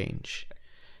shift and change.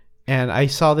 And I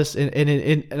saw this,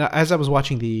 and as I was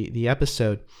watching the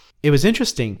episode, it was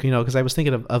interesting, because I was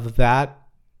thinking of that,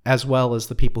 as well as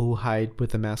the people who hide with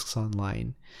the masks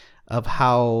online, of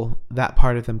how that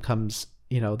part of them comes,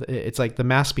 it's like the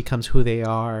mask becomes who they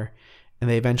are, and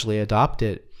they eventually adopt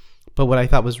it. But what I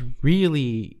thought was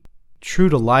really true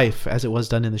to life, as it was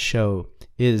done in the show,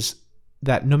 is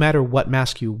that no matter what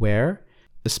mask you wear,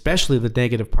 especially the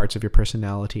negative parts of your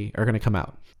personality are going to come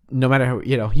out. No matter how,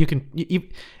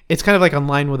 it's kind of like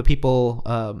online with the people,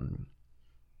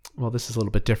 well, this is a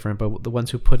little bit different, but the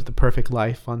ones who put the perfect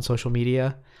life on social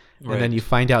media, right, and then you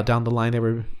find out down the line they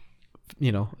were,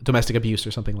 domestic abuse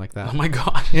or something like that. Oh my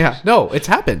God. Yeah. No, it's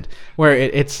happened where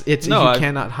it's you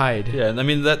cannot hide. Yeah. I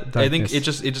mean, darkness. I think it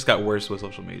just got worse with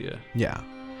social media. Yeah.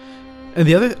 And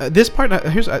the other, this part,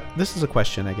 this is a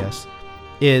question, I guess,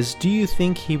 is, do you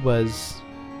think he was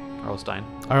R.L.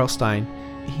 Stein?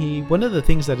 One of the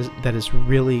things that is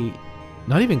really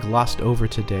not even glossed over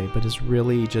today, but is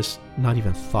really just not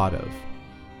even thought of,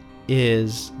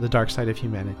 is the dark side of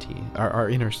humanity, our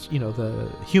inner, the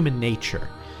human nature,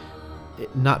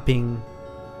 it not being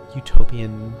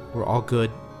utopian, we're all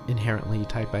good inherently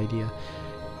type idea.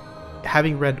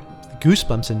 Having read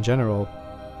Goosebumps in general,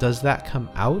 does that come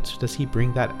out? Does he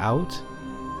bring that out?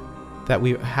 That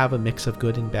we have a mix of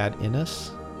good and bad in us?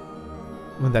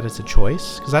 When that it's a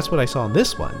choice? Because that's what I saw in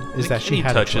this one, is that she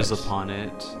had touches a choice. upon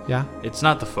it. Yeah? It's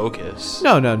not the focus.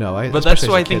 No. But that's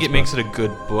why I think it makes it a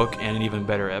good book and an even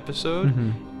better episode.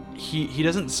 Mm-hmm. He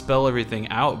doesn't spell everything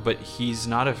out, but he's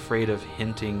not afraid of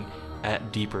hinting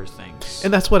at deeper things.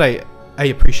 And that's what I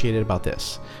appreciated about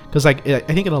this. Because I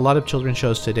think in a lot of children's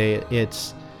shows today,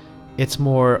 it's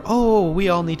more, we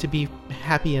all need to be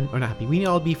happy or not happy. We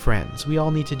all be friends. We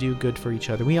all need to do good for each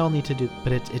other. We all need to do,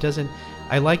 but it doesn't.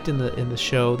 I liked in the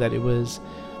show that it was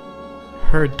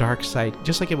her dark side,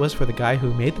 just like it was for the guy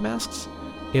who made the masks.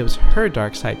 It was her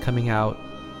dark side coming out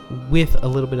with a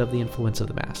little bit of the influence of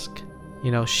the mask.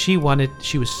 She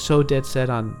was so dead set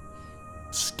on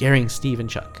scaring Steve and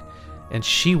Chuck, and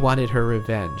she wanted her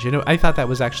revenge. I thought that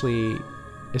was actually,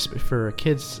 for a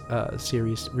kids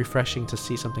series, refreshing to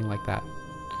see something like that.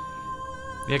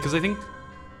 Yeah, because I think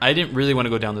I didn't really want to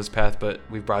go down this path, but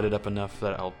we've brought it up enough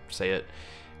that I'll say it.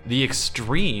 The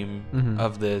extreme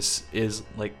of this is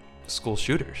like school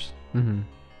shooters. Mm-hmm.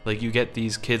 Like you get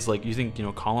these kids, like you think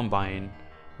Columbine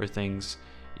or things.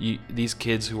 These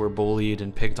kids who were bullied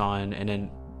and picked on, and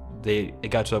then it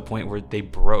got to a point where they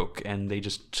broke and they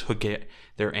just took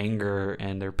their anger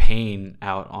and their pain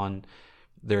out on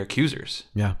their accusers.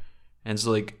 Yeah. And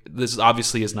so like this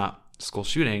obviously is not school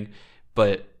shooting,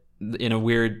 but in a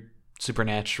weird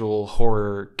supernatural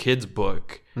horror kids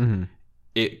book,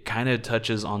 it kind of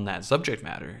touches on that subject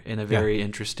matter in a very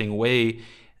interesting way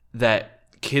that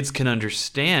kids can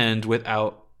understand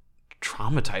without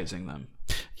traumatizing them.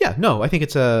 Yeah, no, I think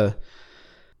it's a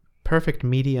perfect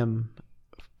medium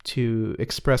to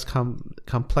express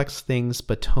complex things,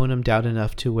 but tone them down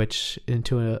enough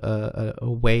into a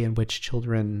way in which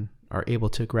children are able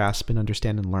to grasp and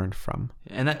understand and learn from.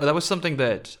 And that was something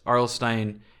that R.L.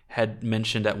 Stein had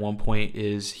mentioned at one point,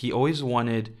 is he always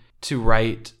wanted to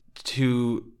write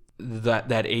to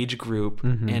that age group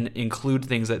and include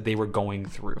things that they were going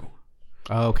through.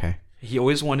 Oh, okay. He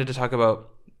always wanted to talk about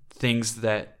things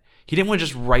that he didn't want to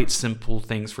just write simple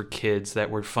things for kids that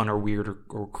were fun or weird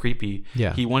or creepy.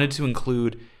 Yeah. He wanted to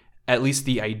include at least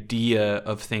the idea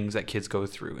of things that kids go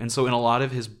through. And so in a lot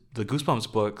of the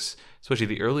Goosebumps books, especially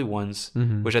the early ones,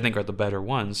 which I think are the better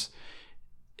ones,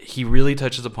 he really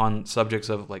touches upon subjects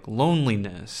of like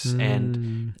loneliness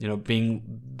and, you know,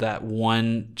 being that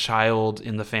one child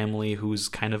in the family who's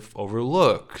kind of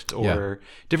overlooked or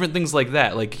different things like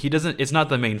that. Like it's not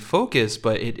the main focus,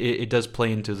 but it does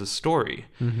play into the story.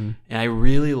 And I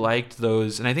really liked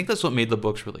those. And I think that's what made the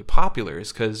books really popular,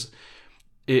 is because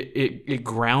it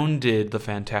grounded the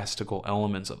fantastical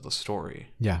elements of the story.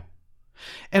 Yeah.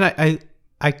 And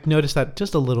I noticed that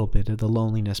just a little bit of the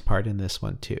loneliness part in this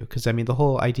one too, because I mean the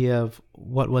whole idea of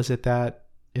what was it that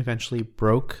eventually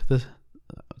broke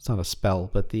it's not a spell,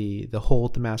 but the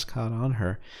hold the mask had on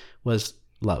her was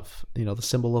love, you know, the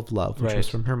symbol of love, which was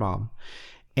from her mom.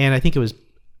 And I think it was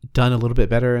done a little bit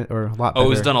better, or a lot better. It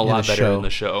was done a lot better in the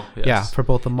show. Yes. Yeah, for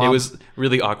both the mom. It was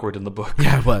really awkward in the book.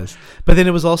 Yeah, it was. But then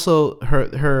it was also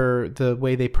the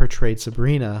way they portrayed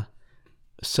Sabrina.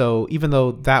 So even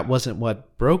though that wasn't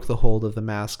what broke the hold of the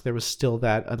mask, there was still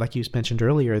that, like you mentioned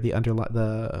earlier,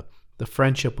 the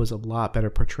friendship was a lot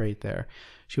better portrayed there.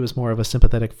 She was more of a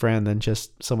sympathetic friend than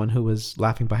just someone who was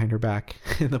laughing behind her back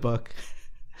in the book.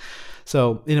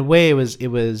 So in a way, it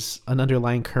was an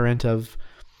underlying current of,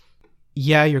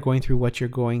 yeah, you're going through what you're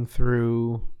going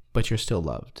through, but you're still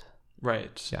loved.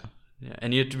 Right. Yeah. Yeah,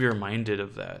 and you have to be reminded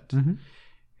of that.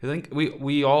 I think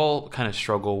we all kind of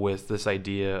struggle with this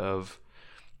idea of,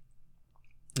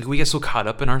 like, we get so caught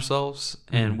up in ourselves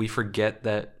and we forget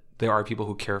that there are people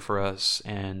who care for us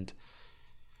and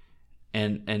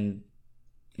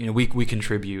you know, we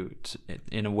contribute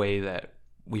in a way that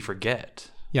we forget.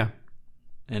 Yeah.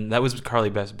 And that was Carly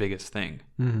Beth's biggest thing.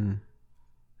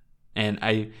 And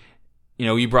you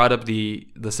know, you brought up the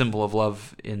symbol of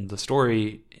love in the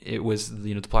story. It was,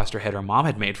 you know, the plaster head her mom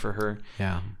had made for her.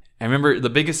 Yeah. I remember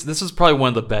this was probably one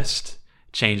of the best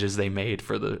changes they made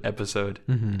for the episode.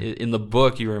 In the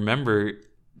book, you remember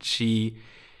she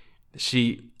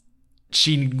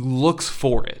looks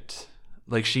for it.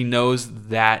 Like, she knows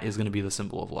that is going to be the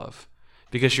symbol of love,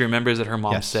 because she remembers that her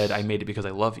mom said, "I made it because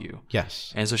I love you."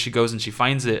 Yes. And so she goes and she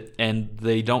finds it, and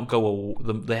they don't go,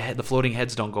 the floating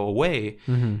heads don't go away.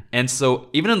 And so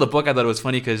even in the book, I thought it was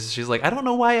funny because she's like, "I don't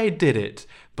know why I did it,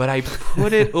 but I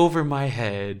put it over my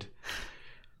head."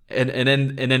 And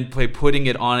then by putting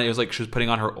it on, it was like she was putting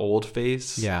on her old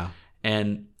face. Yeah.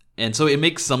 And so it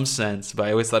makes some sense, but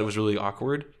I always thought it was really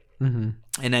awkward.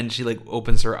 And then she like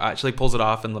opens her eye, she like pulls it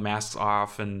off and the mask's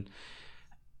off. And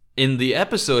in the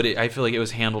episode, I feel like it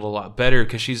was handled a lot better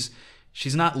because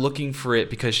she's not looking for it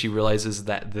because she realizes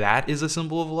that is a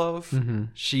symbol of love.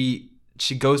 She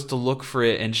goes to look for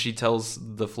it, and she tells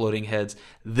the floating heads,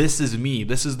 "This is me.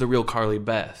 This is the real Carly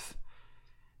Beth."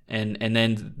 And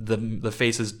then the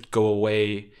faces go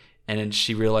away, and then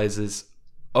she realizes,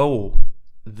 oh,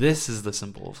 this is the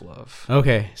symbol of love.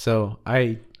 Okay, so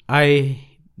I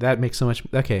that makes so much.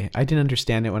 Okay, I didn't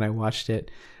understand it when I watched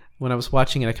it. When I was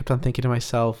watching it, I kept on thinking to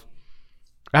myself,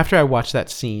 after I watched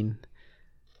that scene,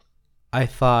 I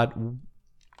thought,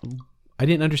 I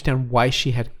didn't understand why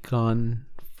she had gone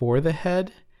for the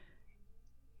head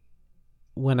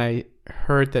when I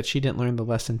heard that she didn't learn the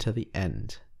lesson to the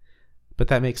end. But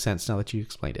that makes sense now that you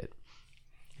explained it.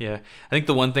 Yeah. I think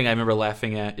the one thing I remember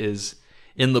laughing at is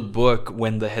in the book,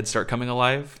 when the heads start coming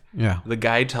alive, the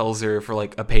guy tells her for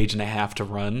like a page and a half to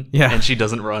run, and she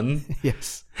doesn't run.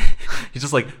 Yes. He's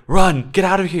just like, "Run, get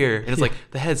out of here." And it's like,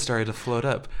 the heads started to float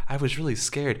up. I was really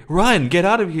scared. "Run, get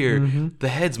out of here." The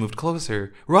heads moved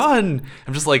closer. "Run."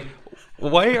 I'm just like,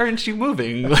 why aren't you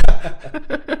moving?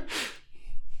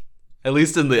 At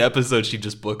least in the episode, she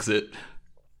just books it.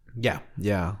 Yeah.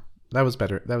 That was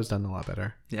better. That was done a lot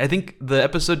better. I think the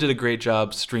episode did a great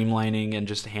job streamlining and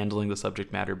just handling the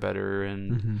subject matter better.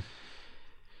 And,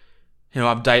 you know,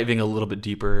 I'm diving a little bit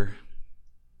deeper.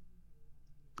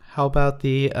 How about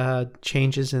the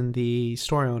changes in the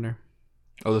store owner?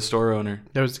 Oh, the store owner.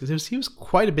 He was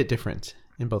quite a bit different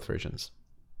in both versions.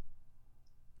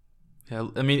 Yeah,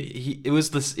 I mean, it was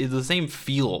the same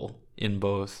feel in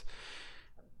both.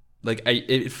 Like,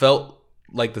 it felt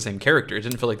like the same character. It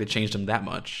didn't feel like they changed him that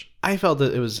much. I felt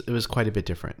that it was quite a bit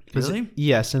different. Really?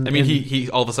 Yes. And I mean, he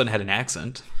all of a sudden had an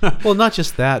accent. Well, not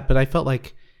just that, but I felt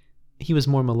like he was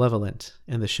more malevolent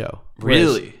in the show.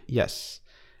 Really? Yes.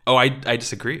 Oh, I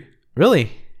disagree.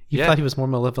 Really? You thought he was more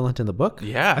malevolent in the book?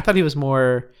 Yeah. I thought he was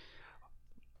more...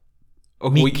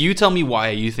 Okay, well, you tell me why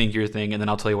you think your thing, and then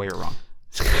I'll tell you why you're wrong.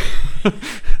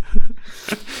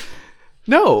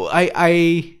 No,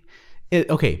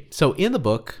 okay, so in the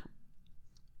book,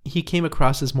 he came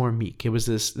across as more meek. It was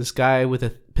this guy with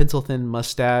a pencil-thin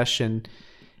mustache, and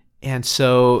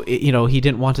so, you know, he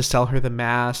didn't want to sell her the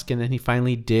mask, and then he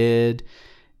finally did,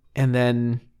 and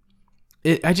then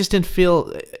I just didn't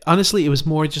feel... Honestly, it was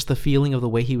more just the feeling of the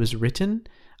way he was written.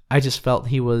 I just felt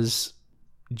he was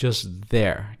just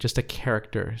there, just a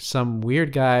character, some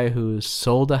weird guy who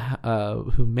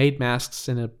who made masks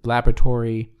in a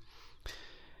laboratory.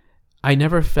 I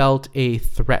never felt a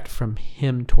threat from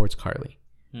him towards Carly.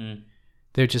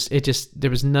 There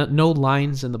was no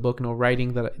lines in the book, no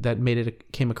writing that made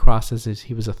it came across as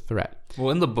he was a threat.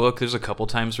 Well, in the book, there's a couple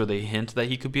times where they hint that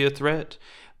he could be a threat,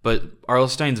 but R.L.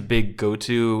 Stine's big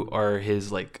go-to are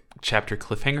his like chapter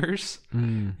cliffhangers.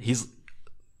 He's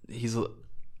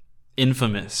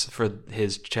infamous for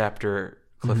his chapter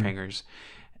cliffhangers,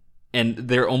 and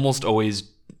they're almost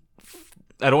always,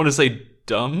 I don't want to say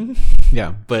dumb,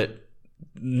 but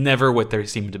never what they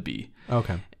seem to be.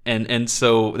 Okay. And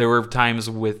so there were times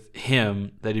with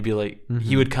him that he'd be like,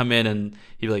 he would come in and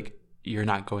he'd be like, "You're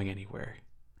not going anywhere."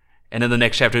 And then the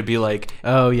next chapter would be like,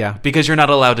 "Oh yeah, because you're not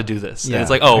allowed to do this." Yeah. And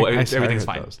it's like, "Oh, everything's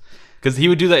fine." Because he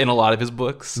would do that in a lot of his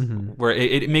books, where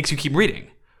it makes you keep reading.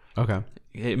 Okay.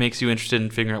 It makes you interested in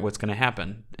figuring out what's going to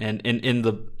happen. And in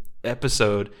the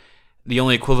episode, the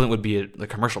only equivalent would be the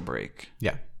commercial break.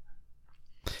 Yeah.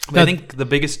 But I think the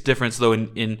biggest difference, though,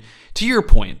 in to your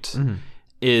point,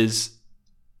 is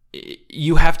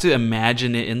you have to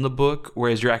imagine it in the book,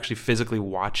 whereas you're actually physically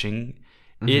watching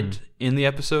it in the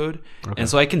episode. Okay. And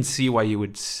so I can see why you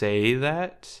would say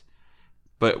that.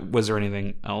 But was there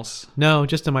anything else? No,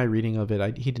 just in my reading of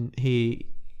it,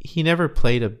 he never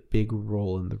played a big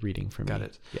role in the reading for me. Got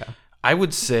it. Yeah. I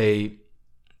would say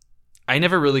I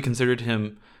never really considered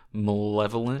him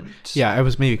malevolent. Yeah, I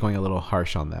was maybe going a little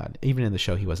harsh on that. Even in the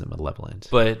show, he wasn't malevolent.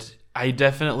 But I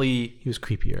definitely... He was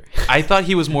creepier. I thought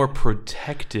he was more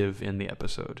protective in the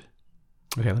episode.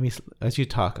 Okay, as you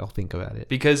talk, I'll think about it.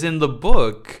 Because in the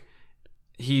book,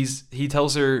 he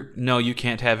tells her, "No, you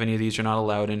can't have any of these. You're not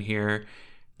allowed in here."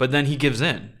 But then he gives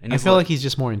in. And I feel like he's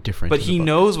just more indifferent. But he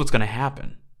knows what's going to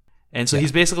happen. And so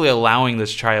he's basically allowing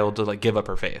this child to like give up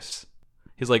her face.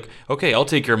 He's like, "Okay, I'll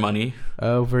take your money."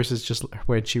 Oh, versus just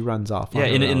where she runs off. Yeah,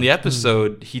 in the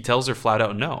episode, he tells her flat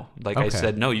out no. Like I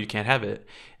said, no, you can't have it.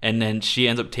 And then she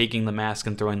ends up taking the mask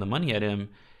and throwing the money at him.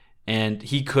 And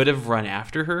he could have run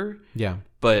after her. Yeah.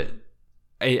 But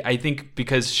I think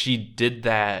because she did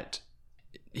that,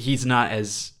 he's not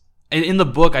as... In the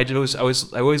book, I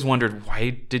always wondered, why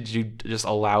did you just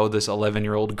allow this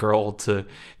 11-year-old girl to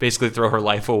basically throw her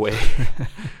life away?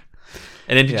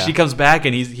 And then she comes back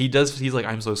and he's like,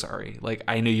 "I'm so sorry. Like,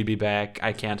 I knew you'd be back.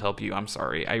 I can't help you. I'm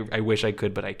sorry. I wish I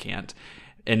could, but I can't."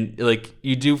 And like,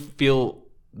 you do feel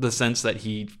the sense that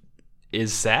he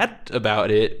is sad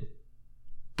about it,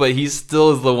 but he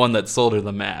still is the one that sold her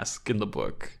the mask in the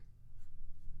book.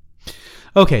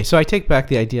 Okay, so I take back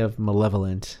the idea of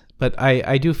malevolent, but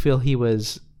I do feel he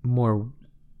was more...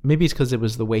 Maybe it's because it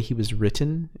was the way he was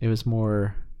written. It was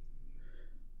more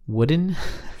wooden.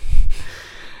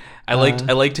 I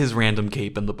liked his random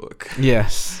cape in the book.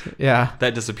 Yes, yeah.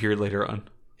 That disappeared later on.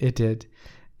 It did.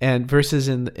 And versus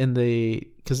in the...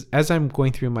 Because as I'm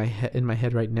going through in my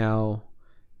head right now,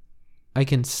 I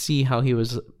can see how he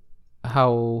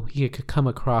could come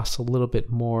across a little bit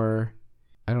more...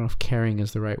 I don't know if caring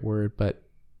is the right word, but,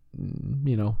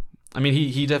 you know... I mean,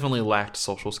 he definitely lacked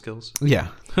social skills. Yeah.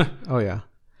 Oh, yeah.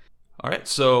 All right,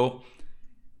 so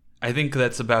I think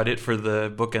that's about it for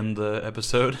the book and the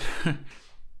episode.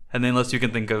 And then unless you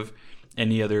can think of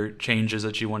any other changes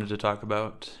that you wanted to talk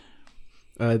about.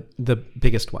 The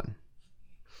biggest one.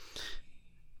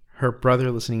 Her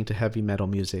brother listening to heavy metal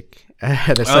music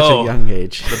at such a young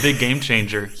age. The big game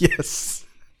changer. Yes.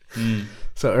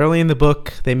 So early in the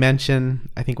book, they mention,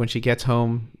 I think when she gets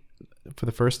home for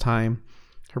the first time,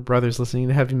 her brother's listening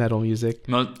to heavy metal music.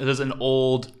 There's an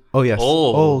old... Oh, yes.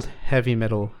 Old heavy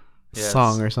metal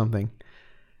song or something.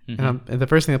 And the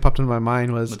first thing that popped into my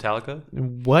mind was... Metallica?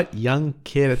 What young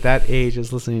kid at that age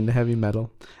is listening to heavy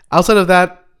metal? Outside of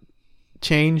that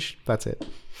change, that's it.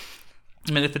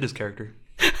 I mean, it fit his character.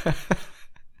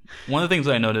 One of the things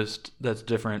I noticed that's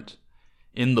different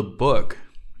in the book,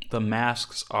 the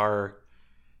masks are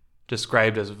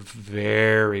described as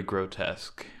very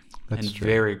grotesque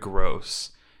very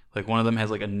gross. Like one of them has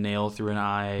like a nail through an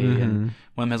eye, and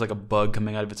one of them has like a bug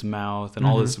coming out of its mouth, and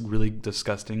all this really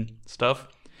disgusting stuff.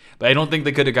 But I don't think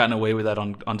they could have gotten away with that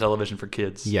on television for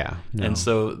kids. Yeah. No. And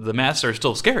so the masks are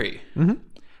still scary,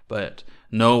 but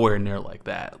nowhere near like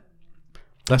that.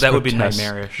 That would be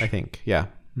nightmarish, I think. Yeah.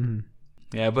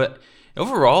 Yeah, but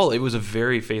overall, it was a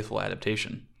very faithful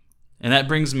adaptation. And that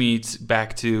brings me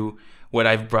back to what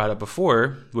I've brought up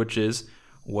before, which is,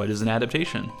 what is an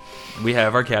adaptation? We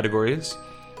have our categories.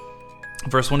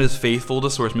 First one is faithful to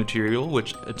source material,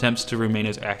 which attempts to remain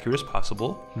as accurate as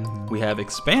possible. We have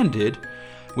expanded,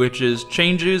 which is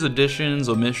changes, additions,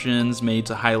 omissions made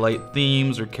to highlight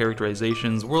themes or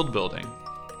characterizations, world building.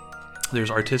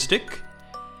 There's artistic,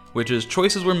 which is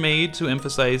choices were made to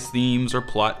emphasize themes or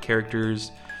plot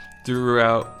characters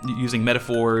throughout using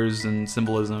metaphors and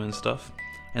symbolism and stuff.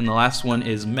 And the last one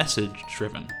is message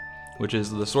driven, which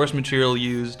is the source material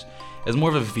used as more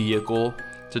of a vehicle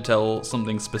to tell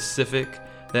something specific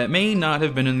that may not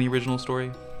have been in the original story.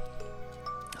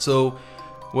 So,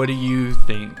 what do you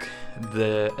think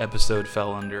the episode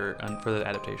fell under for the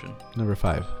adaptation? Number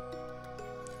 5.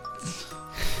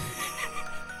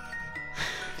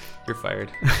 You're fired.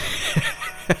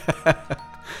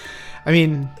 I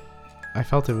mean, I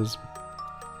felt it was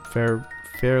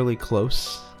fairly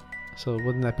close. So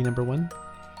wouldn't that be number 1?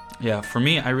 Yeah, for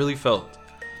me, I really felt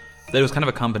that it was kind of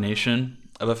a combination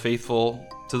of a faithful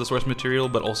to the source material,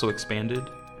 but also expanded.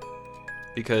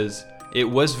 Because it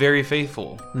was very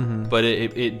faithful, but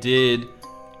it did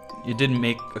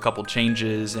make a couple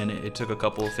changes, and it took a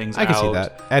couple of things out. I can see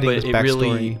that. Adding but this it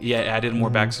backstory. really, added more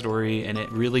backstory, and it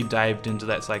really dived into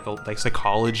that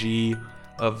psychology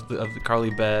of the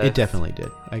Carly Beth. It definitely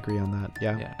did. I agree on that.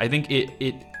 Yeah. I think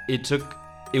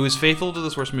it was faithful to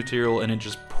the source material, and it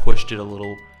just pushed it a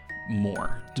little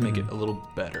more to make it a little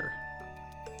better.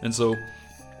 And so,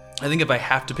 I think if I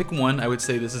have to pick one, I would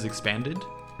say this is expanded.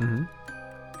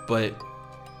 But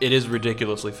it is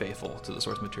ridiculously faithful to the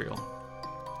source material.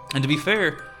 And to be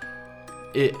fair,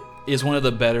 it is one of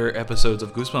the better episodes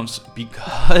of Goosebumps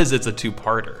because it's a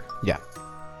 2-parter. Yeah.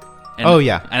 And,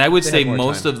 and I would say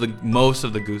most time. of the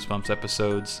Goosebumps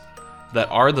episodes that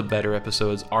are the better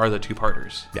episodes are the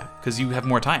 2-parters. Yeah. Because you have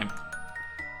more time.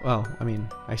 Well, I mean,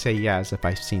 I say yeah as if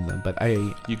I've seen them, but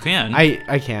You can.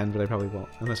 I can, but I probably won't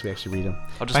unless we actually read them.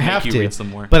 I'll just make you read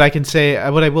some more. But I can say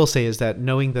what I will say is that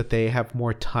knowing that they have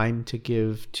more time to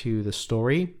give to the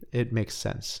story, it makes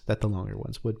sense that the longer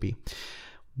ones would be.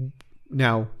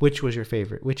 Now, which was your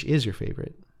favorite? Which is your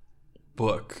favorite?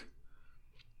 Book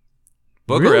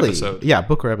Really? or episode? Yeah,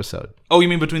 book or episode. Oh, you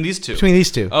mean between these two? Between these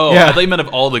two. Oh, yeah. I thought you meant of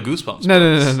all the Goosebumps.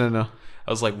 No.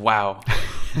 I was like, wow.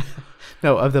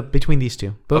 No, of the between these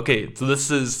two. Book. Okay, so this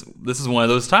is one of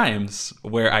those times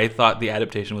where I thought the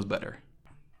adaptation was better.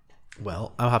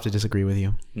 Well, I'll have to disagree with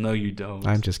you. No, you don't.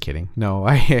 I'm just kidding. No,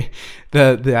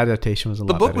 the adaptation was a lot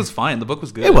better. The book was fine. The book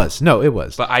was good. It was. No, it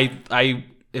was. But I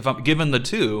if I'm given the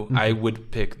two, I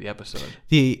would pick the episode.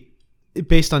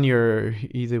 Based on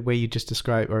the way you just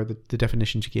described or the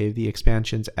definitions you gave, the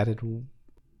expansions added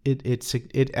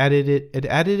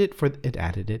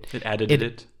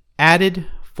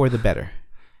for the better.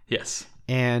 Yes.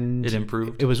 And it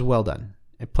improved. It was well done.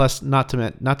 And plus, not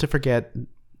to forget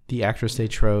the actress they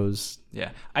chose.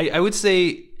 Yeah. I would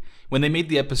say when they made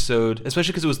the episode,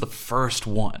 especially because it was the first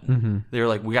one, they were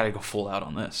like, we got to go full out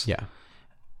on this. Yeah.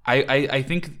 I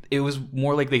think it was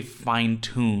more like they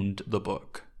fine-tuned the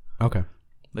book. Okay.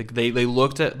 Like they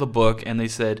looked at the book and they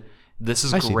said, this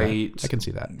is great. I can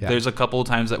see that. Yeah. There's a couple of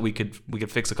times that we could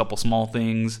fix a couple small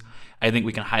things. I think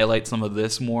we can highlight some of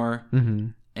this more.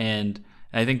 And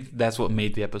I think that's what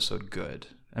made the episode good.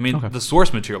 I mean, the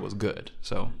source material was good.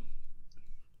 So,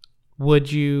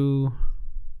 would you?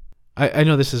 I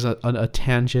know this is a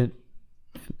tangent.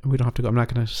 We don't have to go. I'm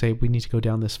not going to say we need to go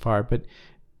down this far. But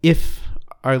if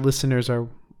our listeners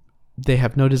they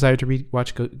have no desire to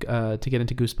to get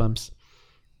into Goosebumps,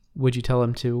 would you tell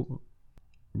them to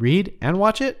read and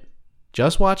watch it?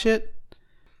 Just watch it?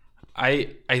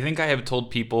 I think I have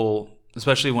told people,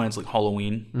 especially when it's like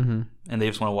Halloween and they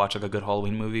just want to watch like a good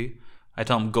Halloween movie, I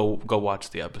tell them go watch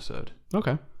the episode.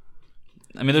 Okay.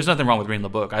 I mean, there's nothing wrong with reading the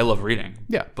book. I love reading.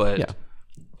 Yeah. But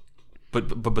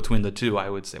between the two, I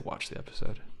would say watch the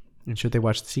episode. And should they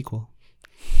watch the sequel?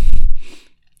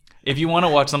 If you want to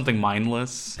watch something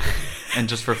mindless and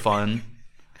just for fun,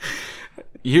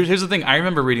 here's the thing. I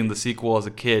remember reading the sequel as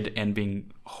a kid and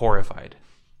being horrified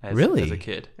as a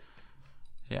kid.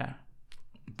 Yeah.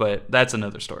 But that's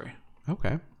another story.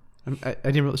 Okay. I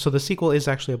didn't. So the sequel is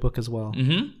actually a book as well.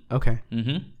 Okay.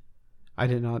 I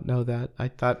did not know that. I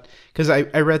thought because I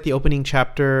read the opening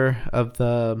chapter of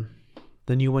the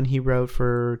new one he wrote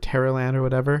for Terrorland or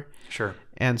whatever. Sure.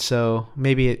 And so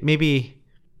maybe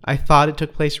I thought it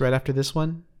took place right after this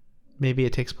one. Maybe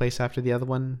it takes place after the other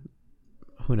one.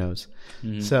 Who knows?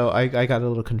 So I got a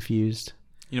little confused.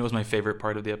 You know what was my favorite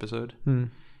part of the episode?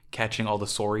 Catching all the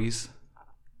sorries.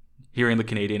 Hearing the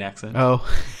Canadian accent. Oh.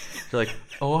 You're like,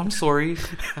 oh, I'm sorry.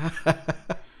 You're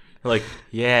like,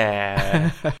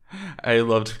 yeah. I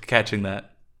loved catching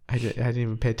that. I didn't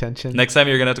even pay attention. Next time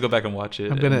you're gonna have to go back and watch it.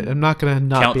 I'm not gonna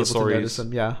not count be the able to notice stories.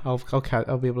 them. Yeah,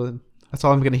 I'll be able to. That's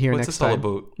all I'm gonna hear What's next this all time.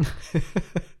 about?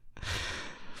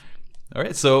 All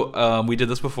right, so we did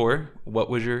this before.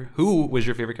 Who was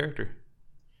your favorite character?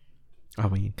 I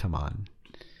mean, come on.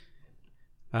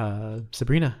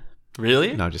 Sabrina.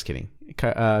 Really? No, just kidding.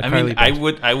 I mean, I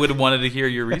would have wanted to hear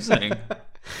your reasoning.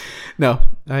 No,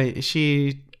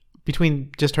 she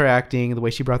between just her acting, the way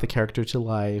she brought the character to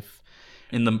life.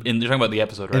 You're talking about the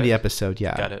episode, right? In the episode,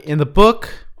 yeah. Got it. In the book,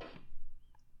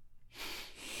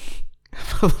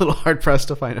 I'm a little hard pressed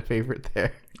to find a favorite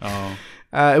there. Oh.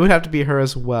 It would have to be her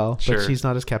as well, Sure. but she's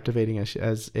not as captivating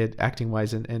as it acting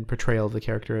wise and portrayal of the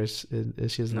character as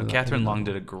she is. No, Catherine Long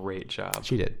did a great job.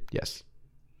 She did, yes.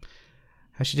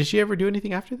 Did she ever do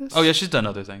anything after this? Oh yeah, she's done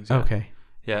other things. Yeah. Okay.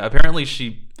 Yeah, apparently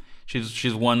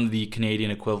she's won the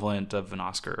Canadian equivalent of an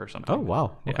Oscar or something. Oh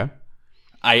wow. Yeah. Okay.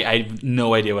 I have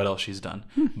no idea what else she's done,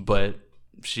 but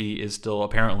she is still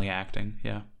apparently acting.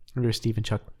 Yeah. Or Steve and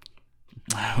Chuck.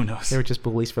 Who knows? They were just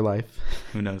bullies for life.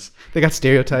 Who knows? They got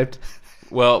stereotyped.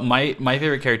 Well, my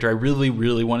favorite character, I really,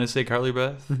 really want to say Carly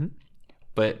Beth, Mm-hmm.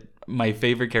 but my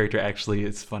favorite character actually,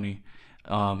 it's funny.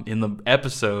 In the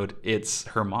episode, it's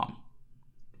her mom.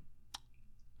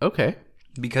 Okay.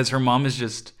 Because her mom is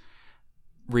just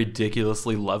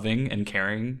ridiculously loving and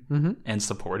caring and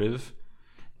supportive,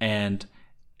 and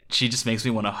she just makes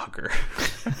me want to hug her.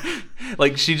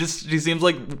 Like she seems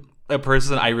like a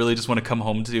person I really just want to come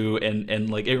home to, and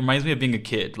like it reminds me of being a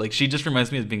kid. Like she just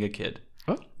reminds me of being a kid.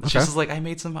 Oh, okay. She's just like, I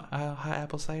made some hot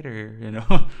apple cider, you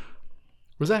know.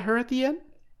 Was that her at the end?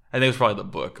 I think it was probably the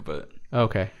book, but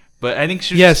Okay. I think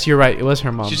she. Yes, you're right. It was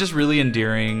her mom. She's just really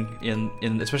endearing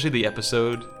in especially the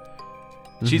episode.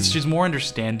 She's more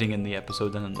understanding in the episode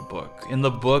than in the book. In the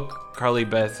book, Carly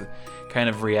Beth kind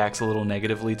of reacts a little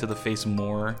negatively to the face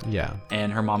more. Yeah.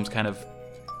 And her mom's kind of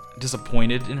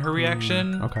disappointed in her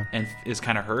reaction. Okay. And is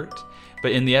kind of hurt.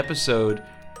 But in the episode,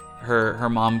 her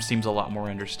mom seems a lot more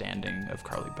understanding of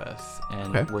Carly Beth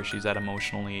and where she's at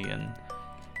emotionally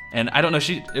and I don't know,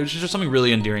 it was just something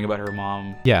really endearing about her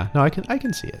mom. Yeah. No, I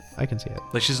can see it. I can see it.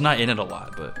 Like she's not in it a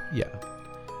lot, but Yeah.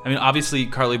 I mean, obviously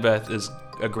Carly Beth is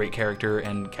a great character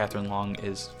and Catherine Long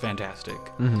is fantastic.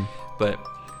 Mm-hmm. But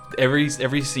every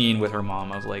scene with her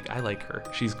mom, I was like, I like her.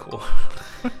 She's cool.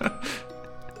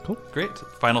 Cool. Great.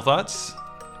 Final thoughts?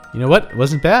 You know what? It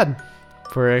wasn't bad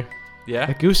for a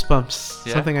Yeah. Goosebumps.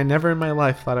 Yeah. Something I never in my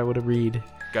life thought I would have read.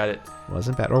 Got it.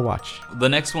 Wasn't bad. Or watch. The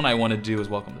next one I want to do is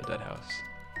Welcome to Dead House.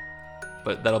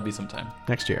 But that'll be sometime.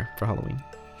 Next year for Halloween.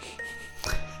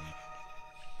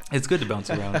 It's good to bounce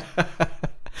around.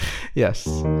 Yes.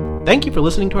 Thank you for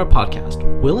listening to our podcast,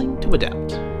 Willing to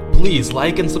Adapt. Please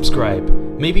like and subscribe.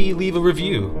 Maybe leave a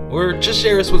review or just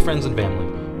share us with friends and family.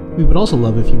 We would also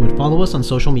love if you would follow us on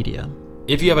social media.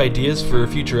 If you have ideas for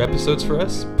future episodes for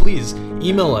us, please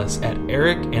email us at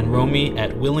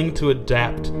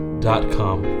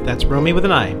ericandromy@willingtoadapt.com. That's Romy with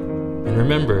an I. And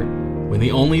remember, when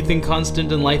the only thing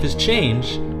constant in life is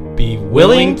change, be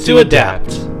willing to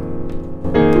adapt.